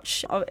you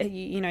watch,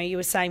 you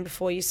were saying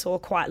before you saw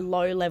quite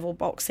low level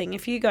boxing.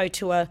 If you go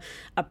to a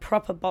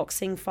proper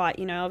boxing fight,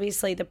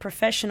 obviously the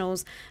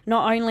professionals,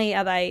 not only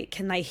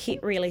can they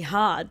hit really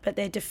hard, but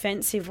their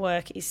defensive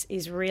work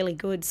is really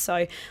good.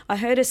 So I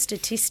heard a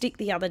statistic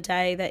the other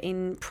day that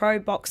in pro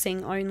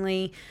boxing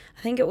only,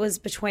 I think it was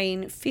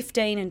between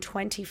 15 and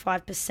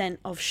 25%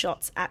 of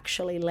shots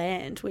actually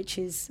land, which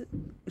is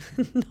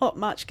not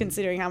much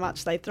considering how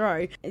much they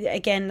throw.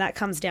 Again, that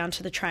comes down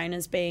to the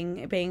trainers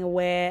being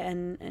aware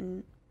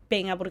and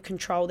being able to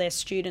control their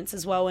students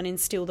as well and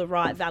instill the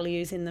right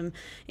values in them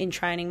in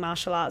training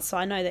martial arts. So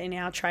I know that in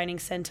our training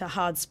centre,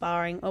 hard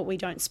sparring, we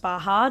don't spar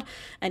hard,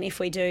 and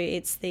if we do,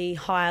 it's the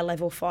higher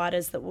level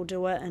fighters that will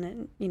do it,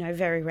 and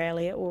very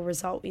rarely it will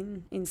result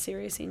in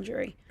serious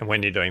injury. And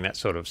when you're doing that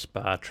sort of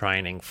spar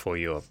training for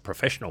your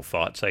professional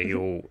fights, are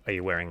you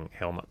wearing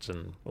helmets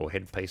or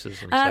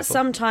headpieces and so forth?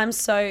 Sometimes.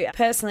 So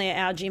personally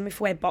at our gym, if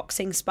we're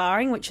boxing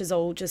sparring, which is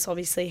all just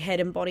obviously head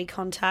and body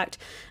contact,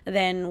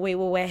 then we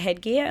will wear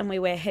headgear and we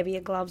wear heavier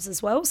gloves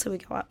as well, so we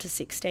go up to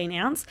 16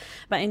 ounce.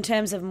 But in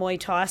terms of Muay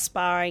Thai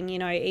sparring,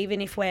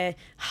 even if we're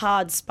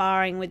hard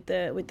sparring with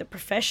the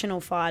professional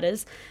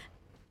fighters,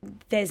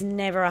 there's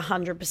never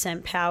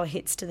 100% power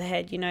hits to the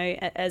head.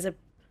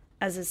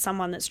 As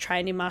someone that's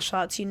trained in martial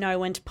arts,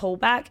 when to pull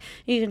back.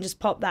 You can just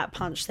pop that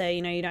punch there.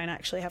 You don't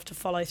actually have to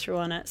follow through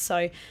on it.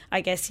 So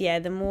I guess,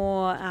 the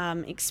more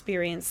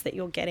experience that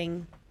you're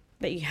getting,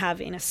 that you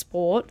have in a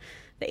sport,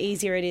 the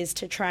easier it is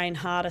to train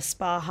harder,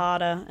 spar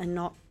harder, and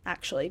not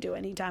actually do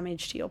any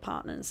damage to your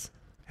partners.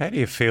 How do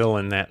you feel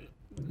in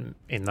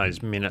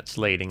those minutes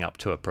leading up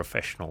to a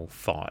professional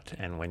fight,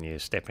 and when you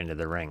step into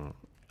the ring?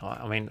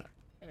 I mean,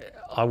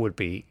 I would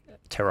be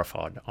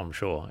terrified, I'm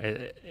sure.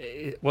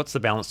 What's the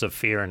balance of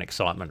fear and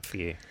excitement for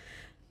you?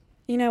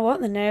 You know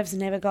what? The nerves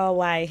never go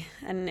away,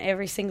 and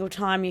every single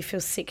time you feel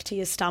sick to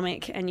your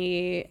stomach, and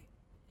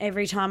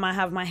every time I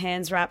have my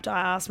hands wrapped, I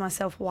ask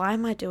myself, why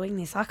am I doing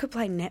this? I could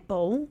play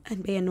netball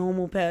and be a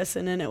normal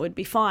person and it would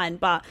be fine.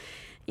 But,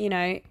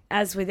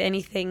 as with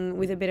anything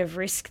with a bit of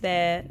risk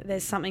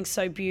there's something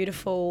so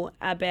beautiful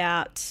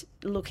about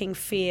looking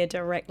fear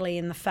directly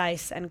in the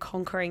face and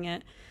conquering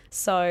it.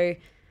 So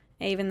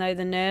even though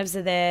the nerves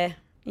are there,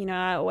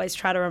 I always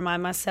try to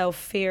remind myself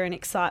fear and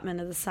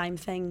excitement are the same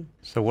thing.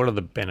 So what are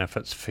the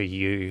benefits for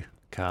you,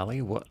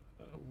 Carly? What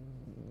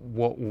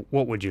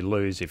would you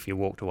lose if you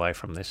walked away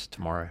from this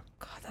tomorrow?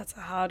 God, that's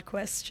a hard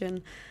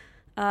question.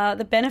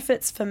 The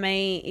benefits for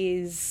me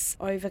is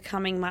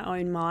overcoming my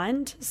own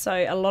mind. So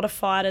a lot of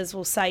fighters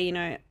will say,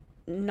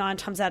 9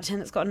 times out of 10,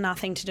 it's got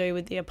nothing to do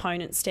with the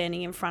opponent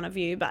standing in front of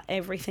you, but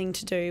everything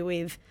to do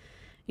with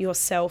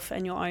yourself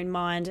and your own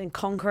mind and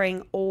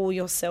conquering all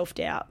your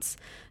self-doubts.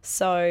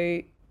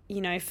 So,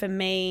 for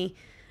me,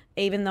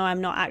 even though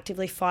I'm not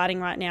actively fighting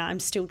right now, I'm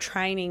still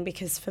training,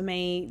 because for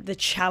me, the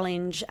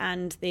challenge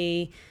and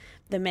the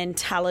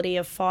mentality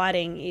of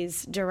fighting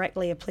is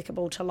directly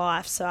applicable to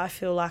life. So I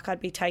feel like I'd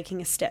be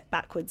taking a step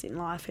backwards in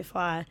life if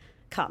I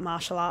cut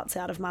martial arts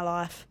out of my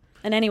life.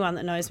 And anyone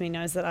that knows me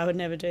knows that I would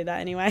never do that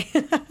anyway.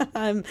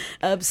 I'm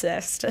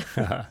obsessed.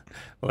 Well,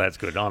 that's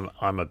good.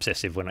 I'm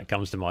obsessive when it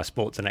comes to my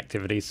sports and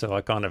activities, so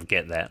I kind of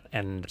get that.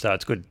 And so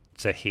it's good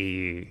to hear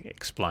you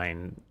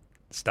explain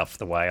stuff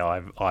the way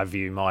I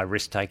view my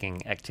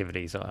risk-taking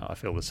activities. I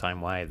feel the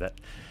same way, that,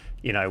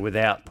 you know,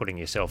 without putting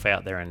yourself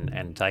out there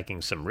and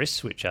taking some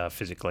risks, which are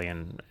physically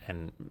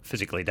and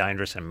physically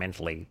dangerous and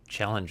mentally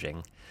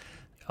challenging,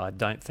 I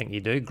don't think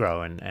you do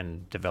grow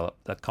and develop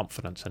the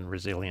confidence and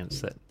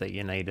resilience that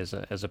you need as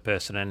a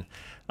person. And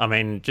I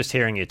mean, just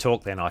hearing you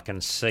talk, then I can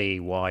see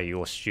why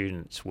your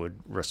students would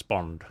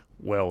respond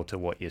well to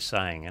what you're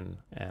saying,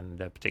 and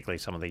particularly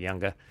some of the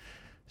younger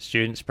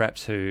students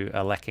perhaps who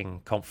are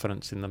lacking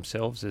confidence in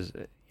themselves. Is,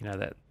 you know,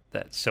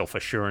 that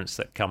self-assurance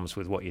that comes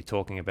with what you're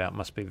talking about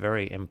must be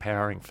very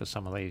empowering for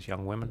some of these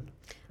young women.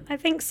 I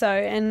think so.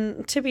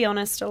 And to be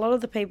honest, a lot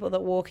of the people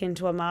that walk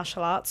into a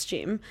martial arts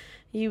gym,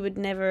 you would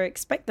never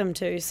expect them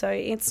to. So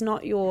it's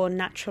not your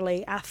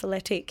naturally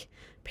athletic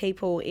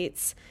people.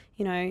 It's,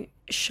 you know,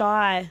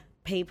 shy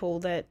people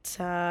that,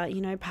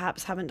 you know,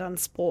 perhaps haven't done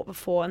sport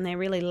before and they're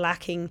really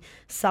lacking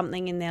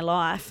something in their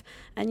life.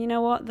 And you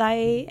know what?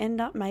 They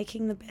end up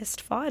making the best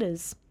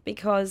fighters,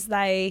 because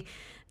they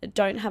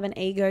don't have an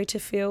ego to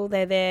feel.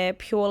 They're there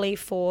purely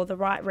for the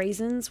right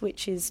reasons,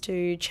 which is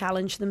to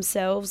challenge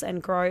themselves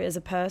and grow as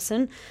a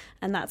person.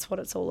 And that's what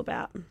it's all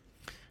about.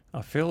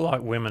 I feel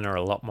like women are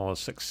a lot more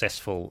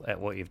successful at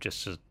what you've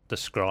just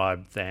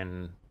described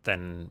than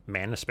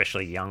men,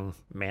 especially young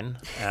men.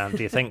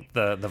 Do you think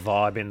the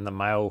vibe in the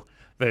male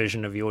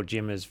version of your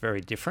gym is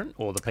very different,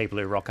 or the people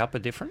who rock up are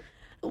different?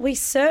 We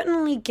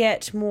certainly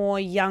get more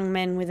young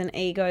men with an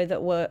ego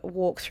that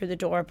walk through the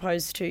door,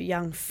 opposed to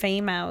young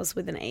females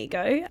with an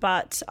ego.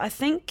 But I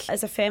think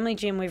as a family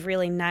gym, we've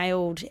really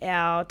nailed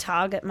our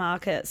target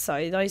market.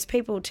 So those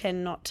people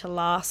tend not to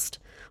last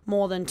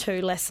more than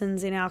 2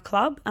 lessons in our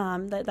club.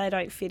 They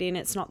don't fit in.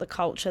 It's not the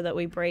culture that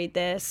we breed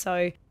there.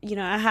 So, you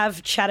know, I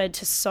have chatted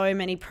to so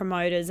many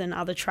promoters and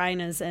other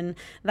trainers, and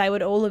they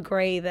would all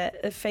agree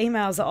that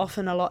females are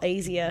often a lot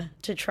easier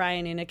to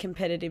train in a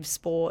competitive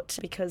sport,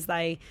 because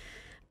they,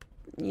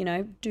 you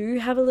know, do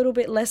have a little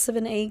bit less of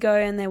an ego,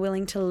 and they're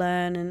willing to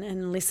learn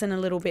and listen a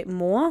little bit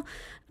more.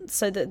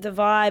 So the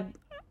vibe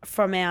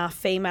from our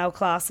female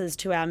classes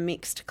to our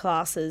mixed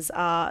classes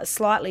are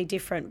slightly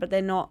different, but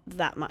they're not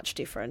that much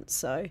different.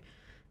 So,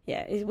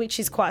 yeah, which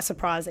is quite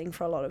surprising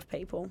for a lot of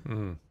people.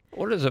 Mm.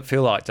 What does it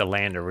feel like to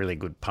land a really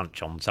good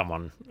punch on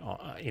someone,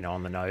 you know,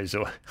 on the nose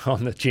or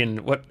on the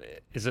chin? What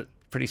is it?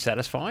 Pretty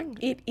satisfying?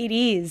 It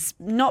is,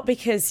 not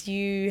because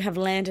you have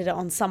landed it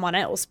on someone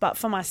else, but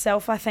for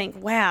myself, I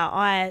think, wow,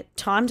 I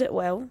timed it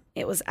well.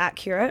 It was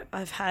accurate.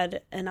 I've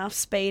had enough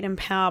speed and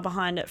power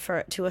behind it for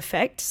it to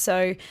affect.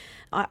 So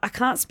I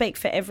can't speak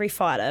for every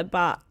fighter,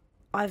 but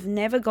I've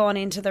never gone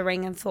into the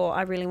ring and thought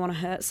I really want to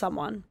hurt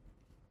someone,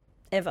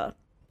 ever.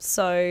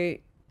 So,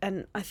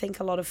 and I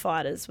think a lot of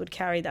fighters would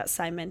carry that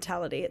same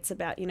mentality. It's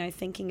about, you know,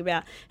 thinking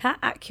about how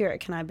accurate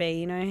can I be,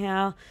 you know,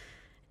 how,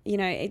 you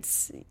know,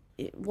 it's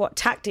what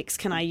tactics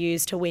can I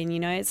use to win? You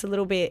know, it's a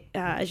little bit,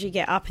 as you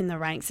get up in the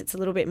ranks, it's a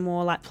little bit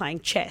more like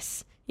playing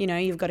chess. You know,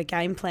 you've got a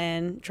game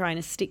plan, trying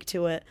to stick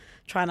to it,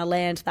 trying to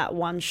land that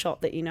one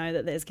shot that you know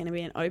that there's going to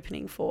be an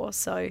opening for.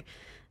 So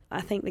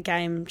I think the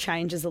game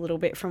changes a little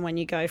bit from when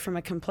you go from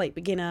a complete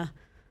beginner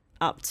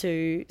up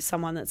to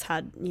someone that's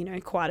had, you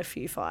know, quite a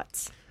few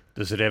fights.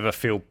 Does it ever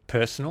feel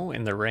personal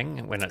in the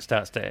ring when it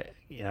starts to,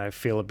 you know,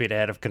 feel a bit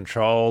out of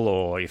control,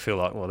 or you feel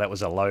like, well, that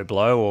was a low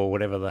blow, or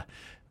whatever the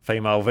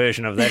female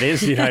version of that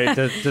is? You know,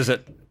 does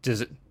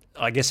it?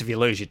 I guess if you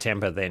lose your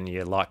temper, then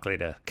you're likely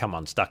to come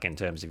unstuck in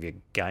terms of your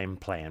game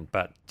plan.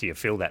 But do you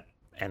feel that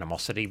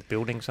animosity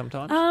building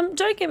sometimes?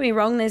 Don't get me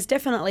wrong. There's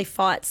definitely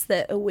fights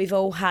that we've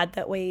all had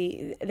that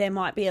there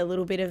might be a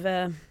little bit of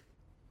a,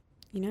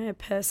 you know, a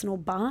personal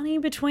Barney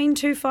between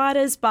two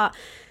fighters. But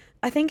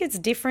I think it's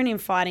different in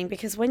fighting,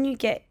 because when you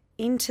get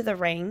into the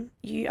ring,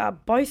 you are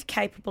both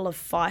capable of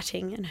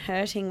fighting and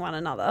hurting one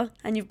another,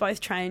 and you've both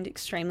trained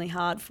extremely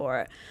hard for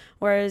it.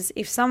 Whereas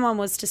if someone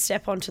was to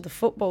step onto the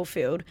football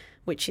field,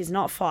 which is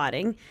not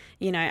fighting,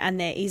 you know, and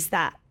there is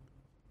that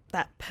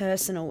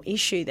personal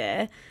issue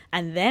there,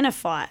 and then a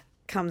fight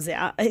comes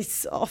out,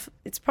 it's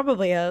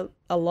probably a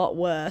lot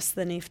worse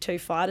than if two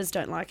fighters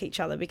don't like each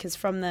other, because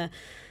from the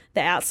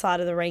outside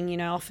of the ring, you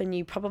know, often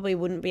you probably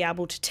wouldn't be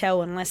able to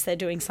tell unless they're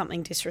doing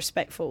something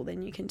disrespectful,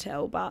 then you can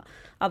tell. But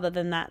other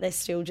than that, they're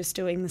still just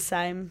doing the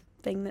same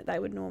thing that they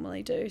would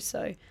normally do.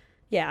 So,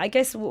 yeah, I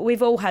guess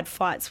we've all had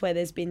fights where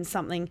there's been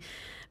something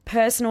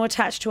personal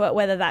attached to it,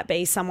 whether that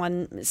be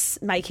someone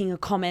making a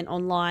comment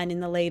online in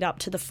the lead up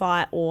to the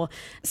fight, or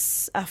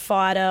a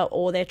fighter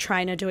or their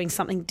trainer doing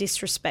something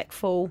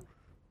disrespectful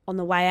on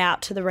the way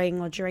out to the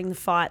ring or during the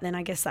fight. Then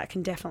I guess that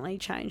can definitely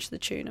change the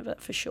tune of it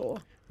for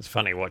sure. It's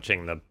funny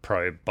watching the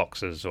pro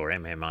boxers or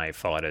MMA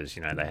fighters,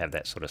 they have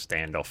that sort of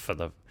standoff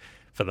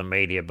for the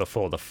media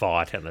before the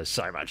fight, and there's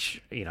so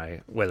much,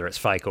 whether it's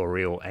fake or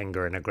real,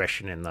 anger and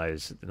aggression in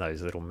those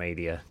little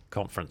media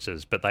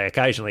conferences. But they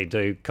occasionally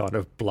do kind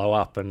of blow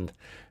up and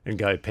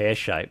go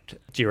pear-shaped.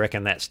 Do you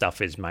reckon that stuff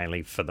is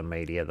mainly for the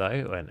media,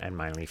 though, and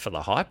mainly for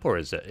the hype, or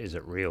is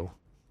it real?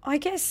 I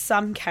guess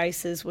some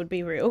cases would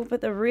be real,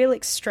 but the real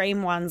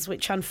extreme ones,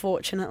 which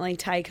unfortunately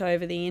take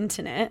over the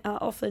internet, are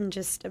often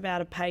just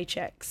about a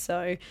paycheck.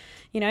 So,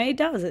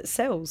 it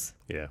sells.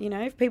 Yeah.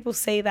 If people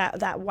see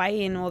that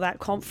weigh-in or that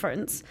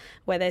conference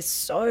where there's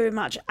so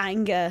much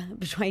anger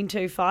between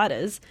two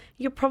fighters,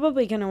 you're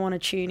probably going to want to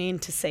tune in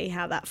to see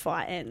how that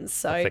fight ends.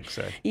 So, I think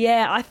so.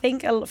 Yeah, I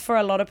think for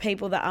a lot of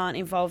people that aren't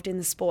involved in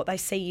the sport, they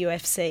see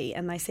UFC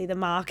and they see the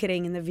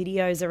marketing and the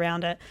videos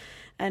around it.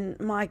 And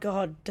my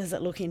God, does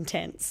it look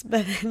intense.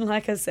 But then,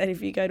 like I said,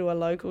 if you go to a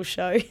local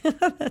show,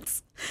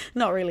 that's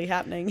not really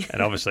happening.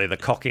 And obviously the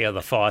cockier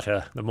the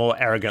fighter, the more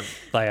arrogant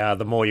they are,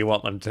 the more you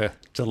want them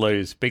to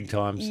lose big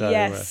time. So,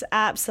 yes,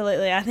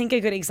 absolutely. I think a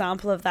good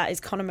example of that is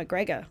Conor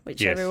McGregor,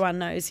 which yes. everyone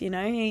knows.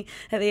 He,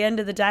 at the end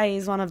of the day,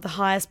 is one of the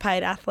highest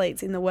paid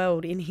athletes in the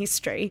world in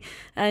history.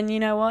 And you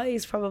know what?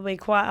 He's probably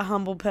quite a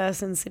humble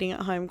person sitting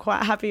at home,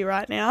 quite happy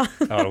right now.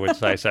 I would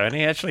say so. And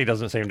he actually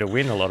doesn't seem to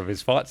win a lot of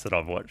his fights that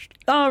I've watched.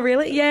 Oh,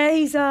 really? Yeah,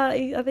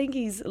 I think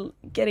he's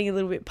getting a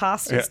little bit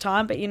past his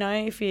time. But,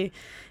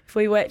 if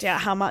we worked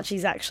out how much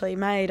he's actually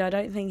made, I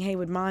don't think he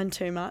would mind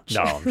too much.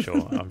 No,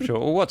 I'm sure.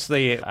 Well, what's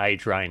the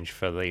age range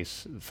for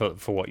these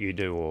for what you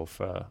do or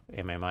for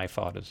MMA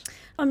fighters?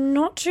 I'm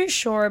not too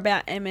sure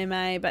about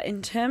MMA, but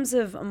in terms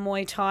of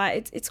Muay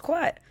Thai, it's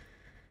quite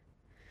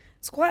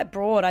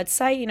broad. I'd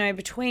say,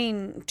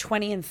 between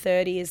 20 and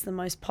 30 is the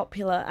most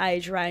popular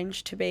age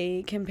range to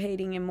be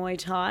competing in Muay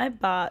Thai.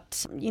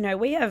 But,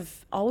 we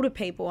have older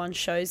people on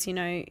shows,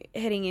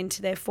 heading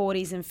into their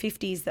 40s and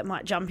 50s that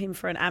might jump in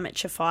for an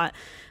amateur fight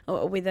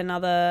with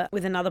another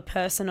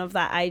person of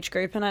that age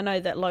group. And I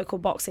know that local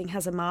boxing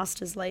has a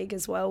Masters League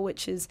as well,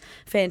 which is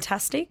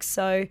fantastic.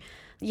 So,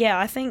 yeah,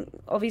 I think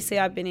obviously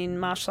I've been in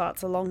martial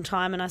arts a long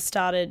time, and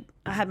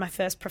I had my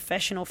first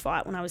professional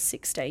fight when I was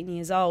 16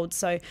 years old.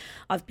 So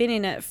I've been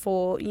in it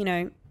for,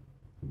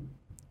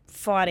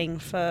 fighting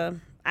for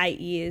 8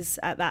 years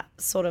at that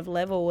sort of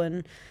level,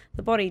 and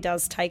the body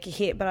does take a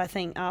hit. But I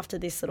think after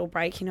this little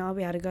break, I'll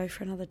be able to go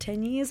for another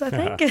 10 years, I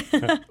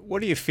think.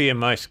 What do you fear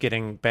most,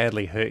 getting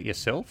badly hurt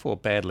yourself or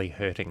badly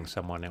hurting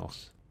someone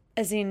else?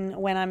 As in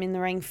when I'm in the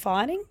ring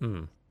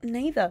fighting?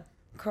 Neither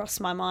cross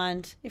my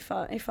mind, if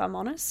I'm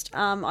honest.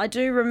 I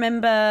do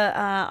remember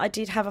I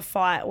did have a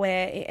fight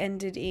where it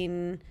ended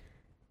in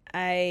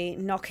a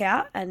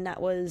knockout, and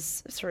that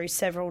was through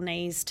several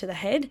knees to the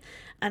head.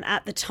 And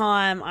at the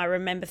time, I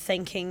remember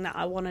thinking that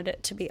I wanted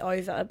it to be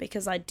over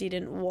because I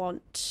didn't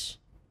want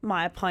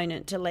my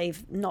opponent to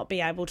not be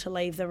able to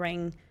leave the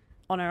ring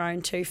on her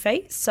own 2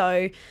 feet.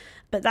 So,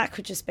 but that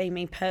could just be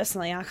me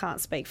personally. I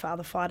can't speak for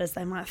other fighters.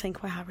 They might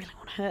think, wow, I really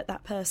want to hurt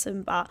that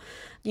person. But,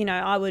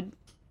 I would,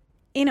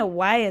 in a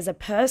way, as a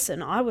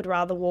person, I would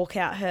rather walk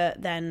out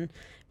hurt than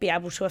be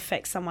able to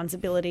affect someone's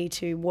ability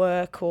to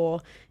work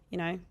or,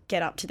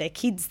 get up to their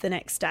kids the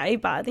next day.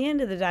 But at the end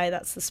of the day,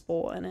 that's the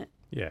sport, and it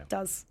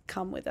does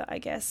come with it, I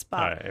guess.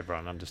 But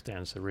everyone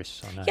understands the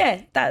risks, I know.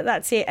 Yeah,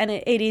 that's it. And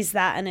it is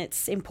that, and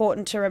it's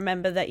important to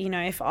remember that,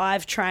 if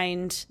I've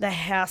trained the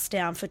house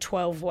down for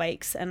 12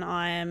 weeks and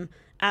I am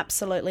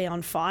absolutely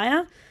on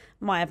fire,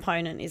 my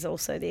opponent is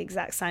also the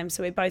exact same.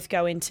 So we both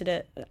go into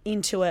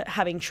it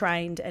having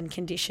trained and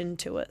conditioned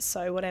to it.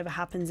 So whatever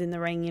happens in the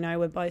ring,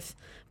 we're both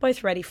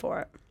ready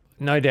for it.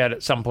 No doubt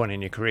at some point in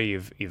your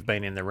career you've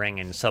been in the ring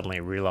and suddenly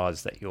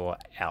realised that you're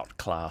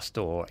outclassed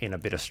or in a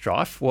bit of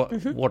strife.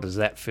 What does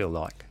that feel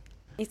like?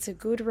 It's a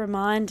good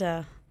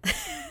reminder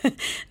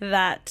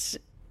that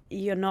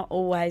you're not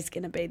always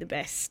going to be the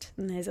best,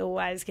 and there's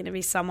always going to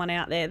be someone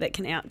out there that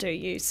can outdo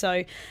you.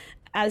 So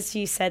as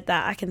you said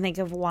that, I can think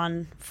of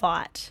one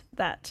fight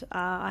that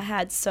I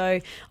had. So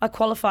I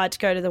qualified to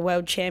go to the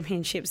World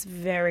Championships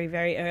very,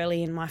 very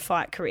early in my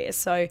fight career.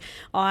 So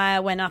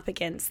I went up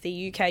against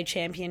the UK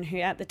champion, who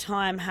at the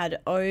time had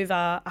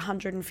over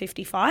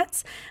 150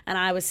 fights, and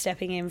I was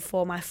stepping in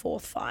for my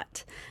 4th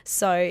fight.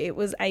 So it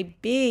was a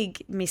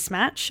big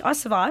mismatch. I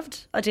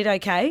survived. I did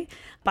okay,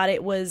 but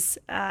it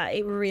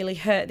really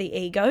hurt the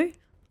ego,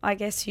 I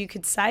guess you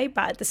could say.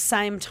 But at the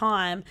same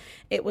time,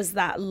 it was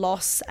that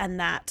loss and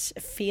that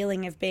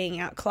feeling of being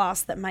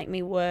outclassed that made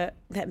me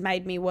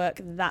work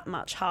that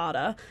much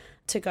harder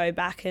to go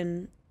back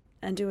and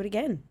do it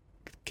again.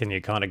 Can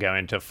you kind of go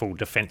into full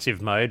defensive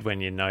mode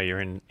when you know you're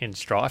in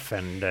strife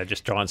and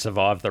just try and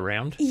survive the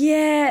round?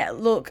 Yeah,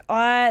 look,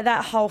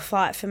 that whole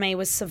fight for me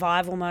was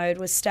survival mode,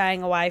 was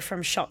staying away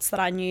from shots that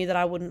I knew that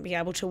I wouldn't be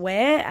able to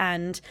wear,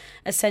 and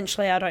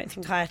essentially I don't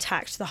think I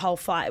attacked the whole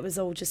fight. It was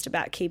all just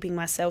about keeping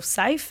myself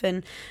safe,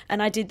 and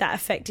I did that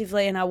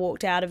effectively, and I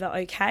walked out of it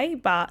okay.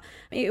 But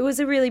it was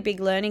a really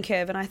big learning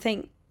curve, and I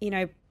think,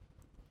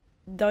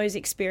 those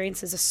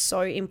experiences are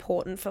so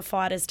important for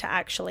fighters to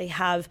actually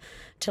have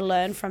to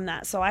learn from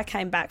that. So I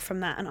came back from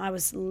that and I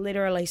was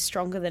literally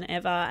stronger than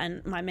ever,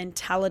 and my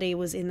mentality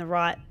was in the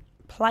right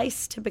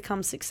place to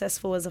become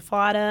successful as a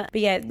fighter.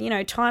 But yeah, you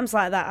know, times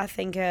like that I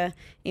think are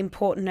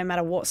important no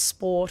matter what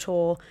sport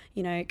or,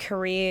 you know,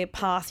 career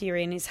path you're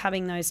in, is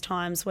having those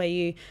times where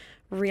you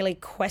really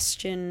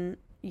question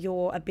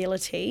your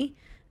ability.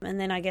 And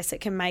then I guess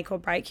it can make or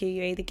break you.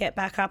 You either get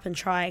back up and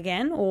try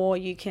again, or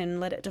you can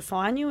let it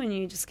define you and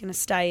you're just going to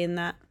stay in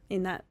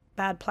that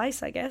bad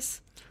place, I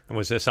guess. And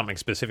was there something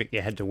specific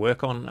you had to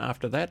work on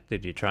after that?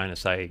 Did you train to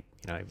say,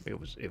 you know,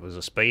 it was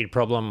a speed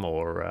problem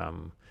or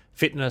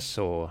fitness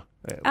or...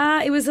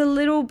 It was a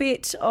little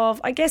bit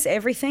of, I guess,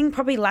 everything,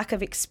 probably lack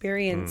of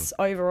experience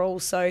overall.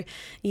 So,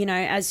 you know,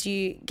 as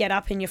you get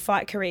up in your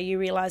fight career, you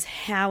realise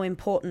how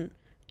important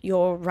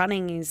your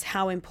running is,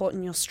 how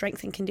important your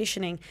strength and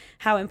conditioning,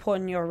 how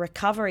important your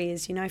recovery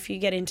is. You know, if you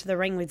get into the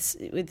ring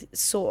with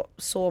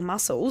sore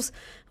muscles,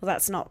 well,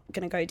 that's not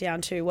going to go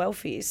down too well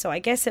for you. So I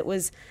guess it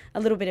was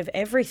a little bit of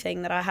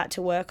everything that I had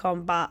to work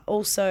on, but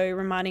also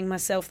reminding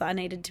myself that I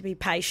needed to be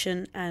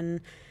patient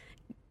and,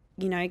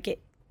 you know,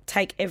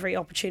 take every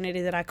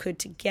opportunity that I could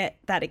to get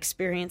that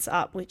experience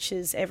up, which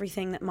is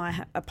everything that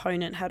my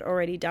opponent had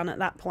already done at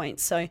that point.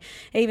 So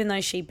even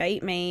though she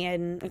beat me,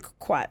 and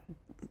quite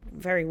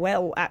very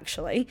well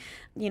actually,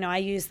 you know, I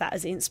used that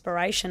as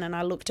inspiration and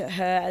I looked at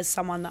her as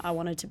someone that I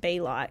wanted to be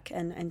like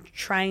and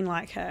train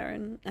like her,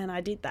 and I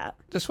did that.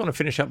 Just want to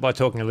finish up by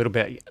talking a little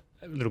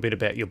bit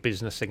about your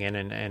business again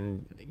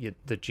and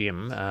the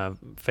gym,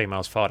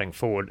 Females Fighting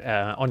Forward.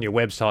 On your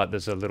website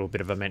there's a little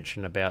bit of a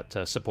mention about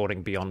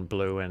supporting Beyond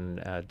Blue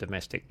and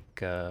domestic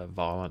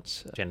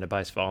violence,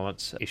 gender-based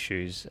violence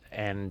issues.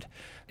 And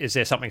is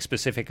there something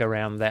specific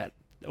around that?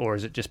 Or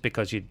is it just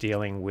because you're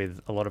dealing with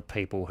a lot of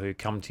people who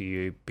come to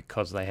you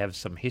because they have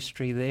some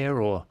history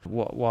there, or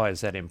why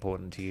is that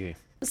important to you?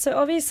 So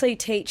obviously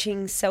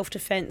teaching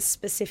self-defense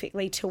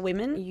specifically to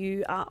women,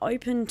 you are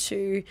open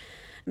to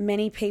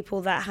many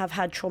people that have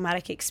had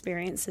traumatic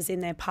experiences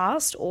in their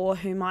past or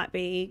who might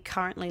be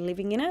currently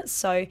living in it.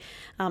 So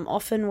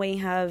often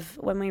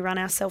when we run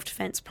our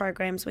self-defense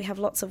programs, we have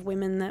lots of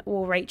women that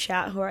will reach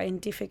out who are in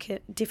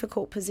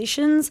difficult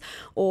positions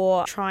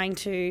or trying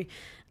to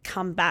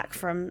come back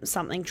from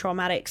something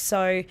traumatic.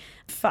 So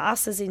for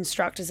us as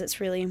instructors, it's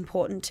really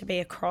important to be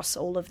across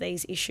all of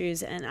these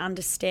issues and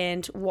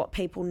understand what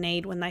people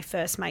need when they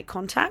first make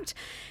contact.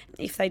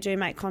 If they do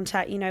make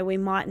contact, you know, we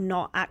might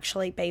not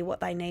actually be what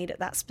they need at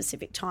that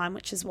specific time,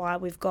 which is why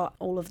we've got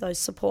all of those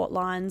support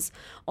lines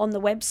on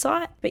the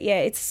website. But yeah,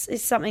 it's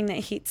something that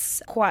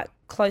hits quite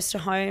close to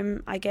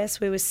home, I guess.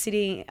 We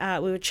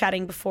were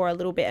chatting before a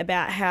little bit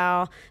about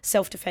how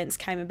self-defense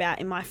came about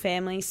in my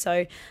family.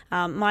 So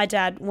my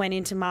dad went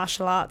into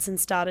martial arts and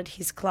started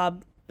his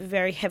club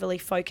very heavily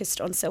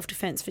focused on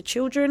self-defense for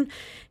children.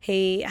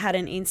 He had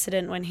an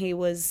incident when he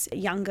was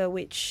younger,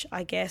 which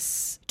I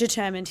guess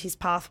determined his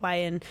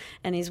pathway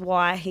and is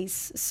why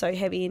he's so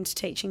heavy into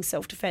teaching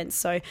self-defense.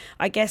 So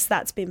I guess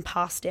that's been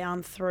passed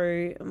down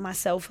through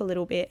myself a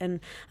little bit, and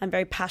I'm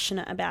very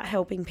passionate about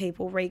helping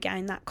people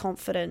regain that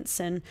confidence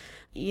and,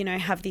 you know,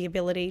 have the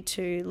ability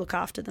to look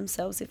after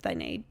themselves if they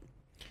need.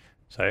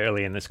 So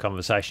early in this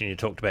conversation, you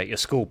talked about your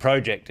school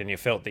project and you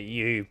felt that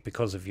you,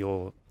 because of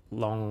your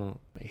long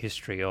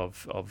history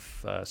of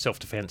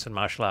self-defense and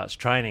martial arts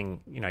training,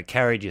 you know,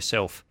 carried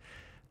yourself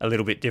a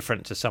little bit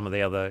different to some of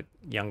the other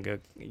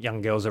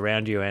young girls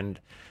around you,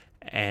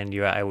 and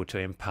you are able to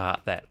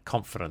impart that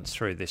confidence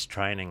through this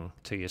training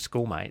to your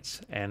schoolmates.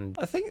 And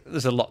I think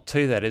there's a lot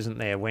to that, isn't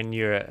there? When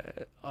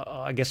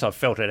I guess I've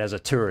felt it as a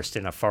tourist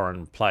in a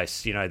foreign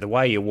place. You know, the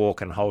way you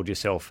walk and hold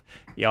yourself,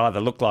 you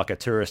either look like a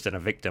tourist and a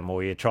victim,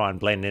 or you try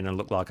and blend in and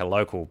look like a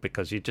local,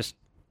 because you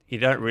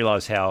don't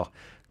realise how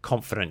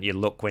confident you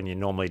look when you're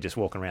normally just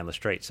walking around the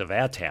streets of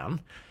our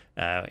town,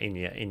 in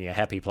your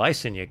happy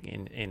place, in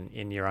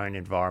your own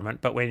environment.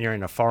 But when you're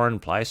in a foreign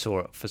place,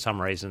 or for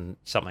some reason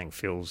something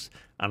feels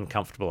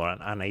uncomfortable or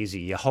uneasy,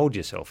 you hold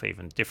yourself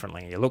even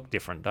differently. You look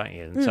different, don't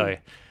you? And so,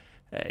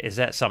 is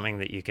that something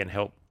that you can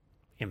help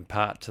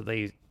impart to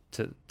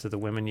the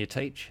women you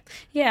teach?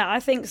 Yeah, I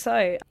think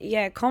so.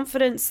 Yeah,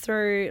 confidence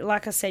through,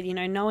 like I said, you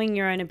know, knowing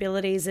your own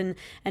abilities and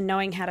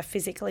knowing how to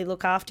physically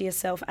look after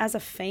yourself as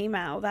a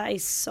female, that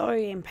is so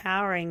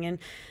empowering. And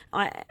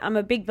I'm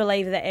a big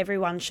believer that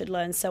everyone should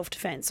learn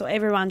self-defense, or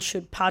everyone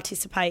should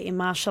participate in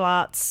martial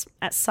arts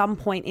at some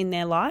point in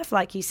their life.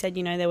 Like you said,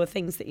 you know, there were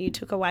things that you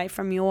took away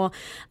from your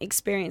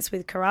experience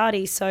with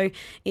karate. So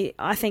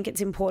I think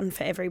it's important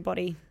for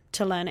everybody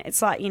to learn it.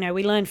 It's like, you know,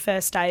 we learn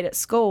first aid at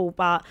school,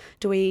 but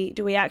do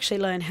we actually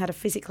learn how to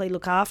physically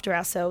look after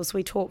ourselves?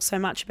 We talk so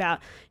much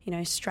about, you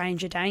know,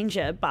 stranger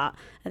danger, but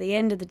at the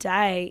end of the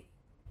day,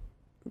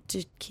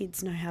 do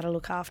kids know how to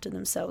look after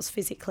themselves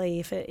physically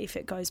if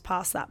it goes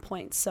past that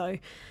point? So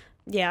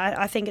yeah,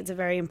 I think it's a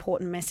very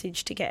important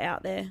message to get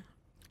out there.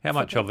 How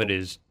much of it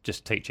is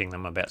just teaching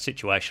them about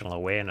situational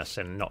awareness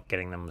and not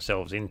getting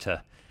themselves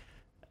into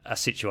a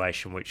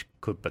situation which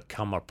could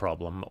become a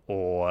problem,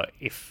 or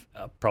if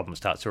a problem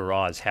starts to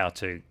arise, how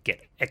to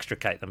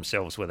extricate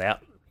themselves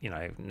without,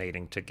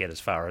 needing to get as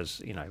far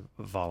as,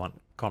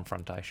 violent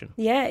confrontation?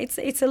 Yeah,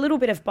 it's a little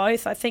bit of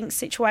both. I think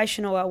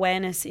situational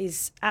awareness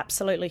is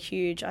absolutely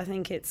huge. I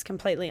think it's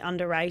completely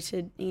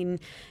underrated in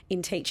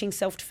teaching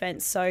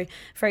self-defense. So,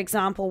 for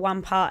example,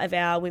 one part of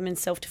our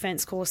women's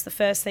self-defense course, the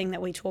first thing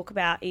that we talk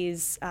about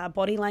is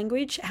body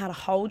language, how to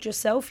hold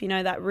yourself,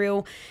 that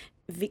real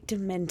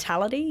victim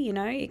mentality.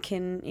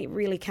 It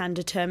really can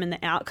determine the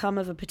outcome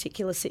of a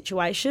particular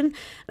situation,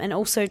 and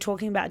also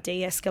talking about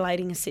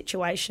de-escalating a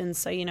situation.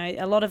 So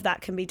a lot of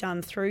that can be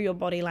done through your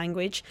body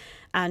language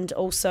and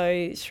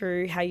also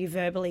through how you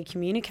verbally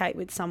communicate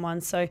with someone.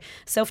 So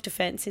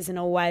self-defense isn't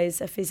always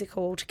a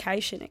physical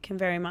altercation. It can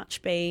very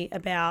much be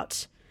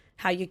about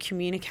how you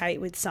communicate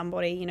with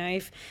somebody.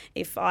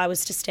 If I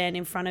was to stand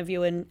in front of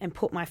you and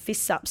put my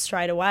fists up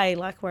straight away,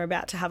 like we're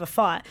about to have a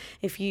fight,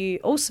 if you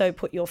also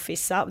put your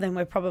fists up, then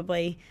we're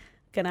probably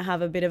going to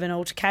have a bit of an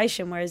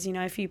altercation. Whereas,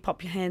 if you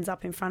pop your hands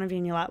up in front of you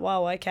and you're like,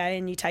 whoa, okay,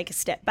 and you take a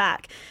step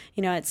back,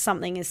 it's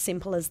something as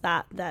simple as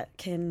that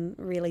can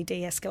really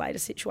de-escalate a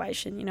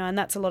situation, and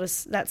that's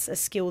a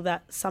skill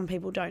that some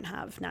people don't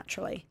have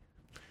naturally.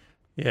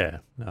 Yeah,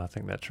 no, I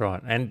think that's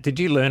right. And did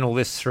you learn all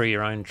this through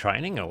your own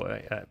training,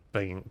 or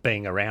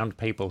being around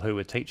people who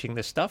were teaching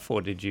this stuff,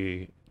 or did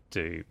you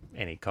do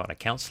any kind of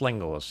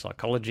counselling or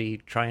psychology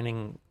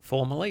training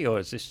formally, or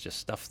is this just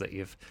stuff that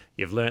you've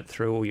learnt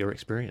through all your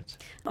experience?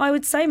 I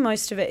would say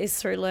most of it is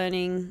through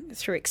learning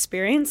through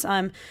experience.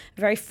 I'm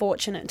very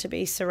fortunate to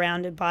be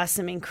surrounded by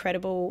some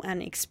incredible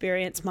and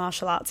experienced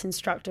martial arts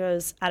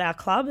instructors at our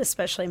club,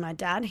 especially my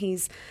dad.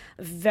 He's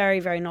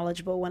very, very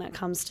knowledgeable when it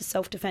comes to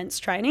self-defense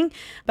training.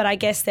 But I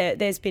guess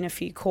there's been a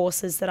few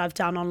courses that I've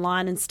done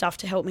online and stuff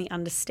to help me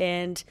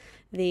understand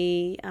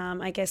the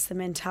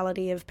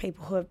mentality of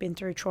people who have been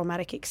through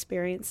traumatic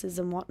experiences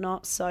and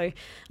whatnot. So,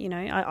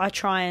 I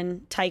try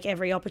and take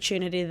every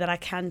opportunity that I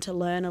can to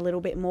learn a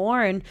little bit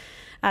more. And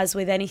as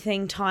with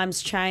anything,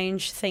 times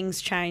change,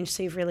 things change.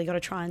 So you've really got to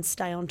try and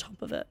stay on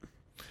top of it.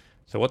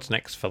 So what's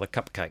next for the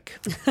cupcake?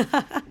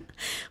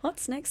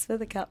 What's next for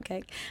the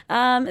cupcake?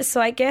 So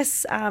I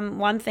guess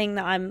one thing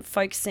that I'm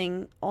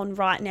focusing on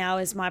right now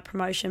is my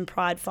promotion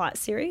Pride Fight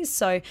series.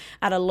 So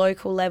at a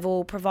local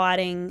level,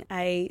 providing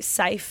a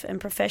safe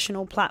and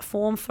professional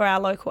platform for our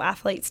local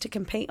athletes to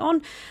compete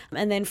on.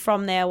 And then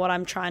from there, what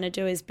I'm trying to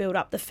do is build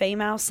up the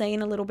female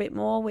scene a little bit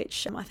more,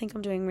 which I think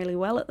I'm doing really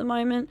well at the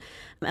moment.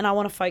 And I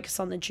want to focus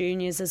on the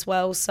juniors as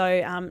well.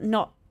 So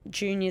not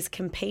juniors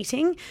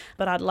competing,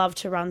 but I'd love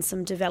to run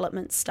some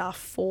development stuff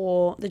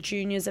for the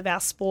juniors of our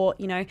sport,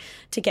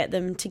 to get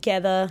them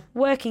together,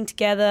 working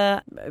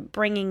together,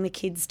 bringing the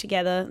kids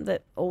together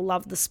that all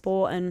love the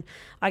sport, and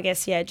I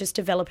guess, just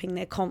developing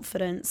their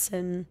confidence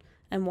and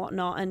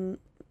whatnot, and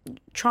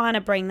trying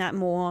to bring that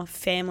more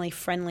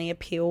family-friendly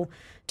appeal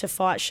to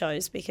fight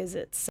shows, because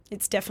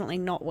it's definitely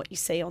not what you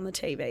see on the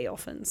TV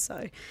often.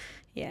 So,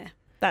 yeah.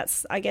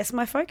 That's, I guess,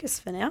 my focus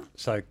for now.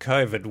 So,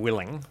 COVID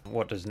willing,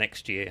 what does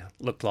next year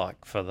look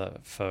like for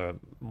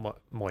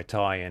Muay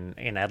Thai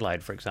in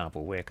Adelaide, for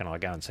example? Where can I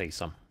go and see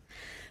some?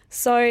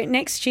 So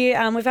next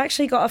year, we've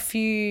actually got a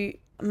few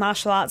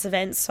martial arts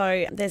events.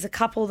 So there's a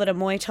couple that are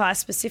Muay Thai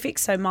specific,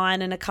 so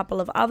mine and a couple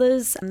of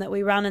others that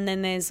we run, and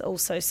then there's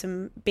also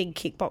some big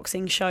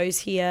kickboxing shows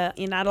here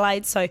in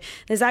Adelaide. So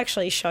there's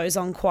actually shows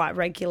on quite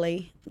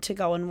regularly to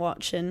go and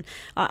watch. And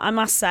I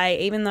must say,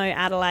 even though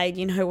Adelaide,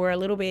 we're a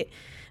little bit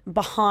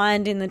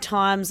behind in the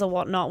times or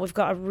whatnot, we've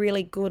got a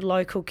really good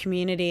local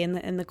community,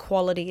 and the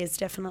quality is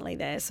definitely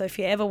there. So if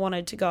you ever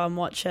wanted to go and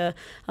watch a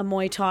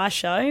Muay Thai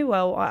show,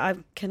 well, I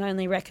can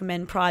only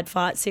recommend Pride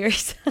Fight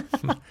series.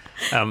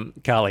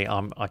 Carly,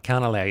 I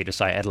can't allow you to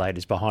say Adelaide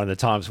is behind the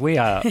times. We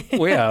are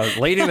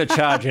leading the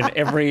charge in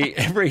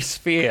every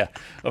sphere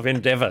of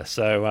endeavour.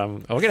 So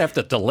we're going to have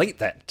to delete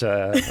that.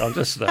 I'm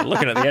just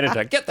looking at the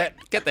editor. Get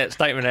that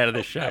statement out of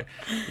this show.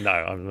 No,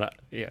 I'm not.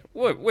 Yeah,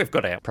 we've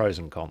got our pros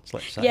and cons,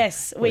 let's say.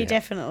 Yes, we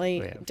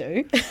definitely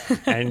do.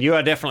 And you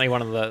are definitely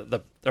one of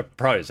the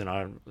pros, and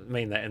I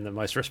mean that in the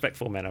most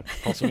respectful manner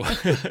possible.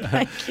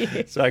 Thank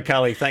you. So,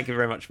 Carly, thank you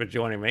very much for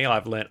joining me.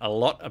 I've learnt a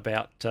lot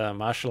about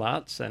martial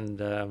arts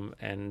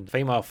and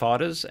female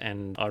fighters,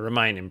 and I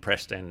remain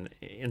impressed and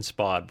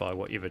inspired by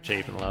what you've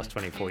achieved in the last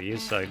 24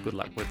 years. So good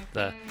luck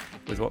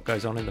with what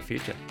goes on in the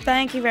future.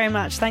 Thank you very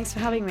much. Thanks for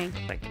having me.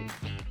 Thank you.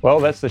 Well,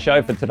 that's the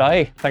show for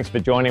today. Thanks for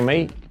joining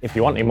me. If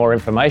you want any more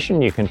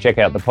information, you can check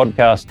out the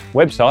podcast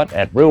website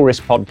at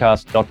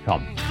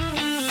realriskpodcast.com.